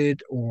TVNZ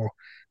or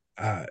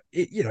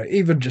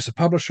even just a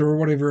publisher or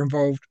whatever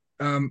involved.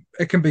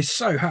 It can be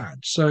so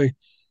hard. So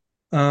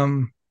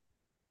um,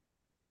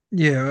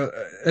 yeah,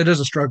 it is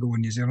a struggle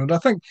in New Zealand. I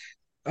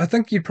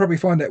think you'd probably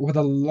find that with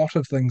a lot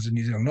of things in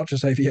New Zealand, not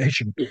just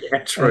aviation.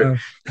 yeah, true. Uh,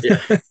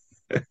 Yeah,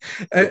 good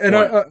and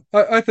point.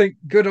 I think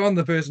good on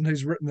the person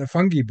who's written the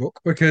fungi book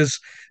because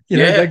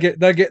Yeah,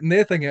 they're getting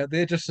their thing out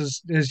there just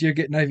as you're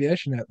getting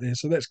aviation out there.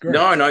 So that's great.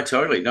 no, no,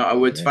 totally.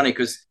 No, it's Yeah. funny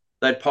because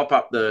they'd go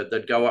up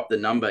the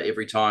number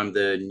every time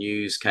the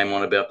news came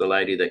on about the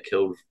lady that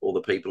killed all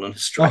the people in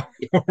Australia.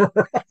 Oh,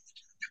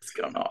 What's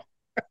going on?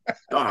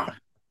 Oh,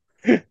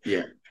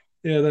 yeah.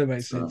 yeah, that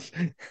makes So, sense.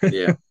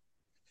 yeah.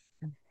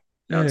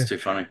 No, it's Yeah. too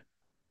funny.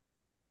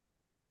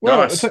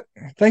 Well, Nice.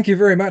 thank you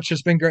very much.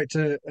 It's been great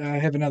to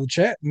have another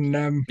chat,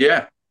 and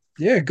Yeah.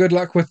 yeah, good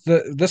luck with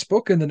this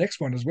book and the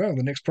next one as well,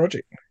 the next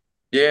project.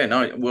 Yeah.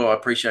 No, well, I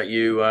appreciate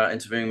you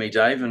interviewing me,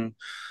 Dave, and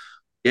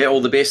yeah,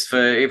 all the best for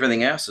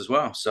everything else as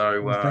well.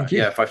 So Well, thank you.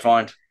 yeah, if I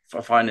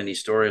find any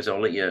stories,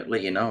 I'll let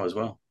you know as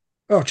well.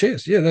 Oh,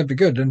 cheers. Yeah, that'd be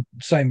good. And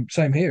same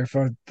here. If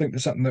I think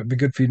there's something that'd be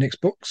good for your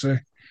next book, so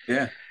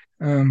Yeah.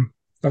 um,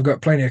 I've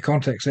got plenty of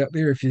contacts out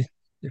there if you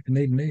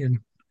need me. And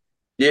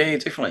Yeah,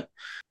 definitely.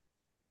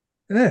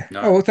 yeah. No,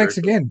 Oh well, very thanks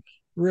cool. again.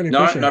 Really No,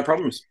 appreciate no it.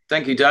 problems.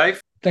 Thank you,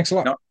 Dave. Thanks a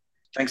lot. No,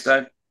 thanks,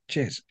 Dave.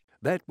 Cheers.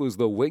 That was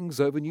the Wings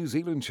Over New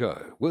Zealand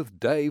show with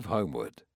Dave Homewood.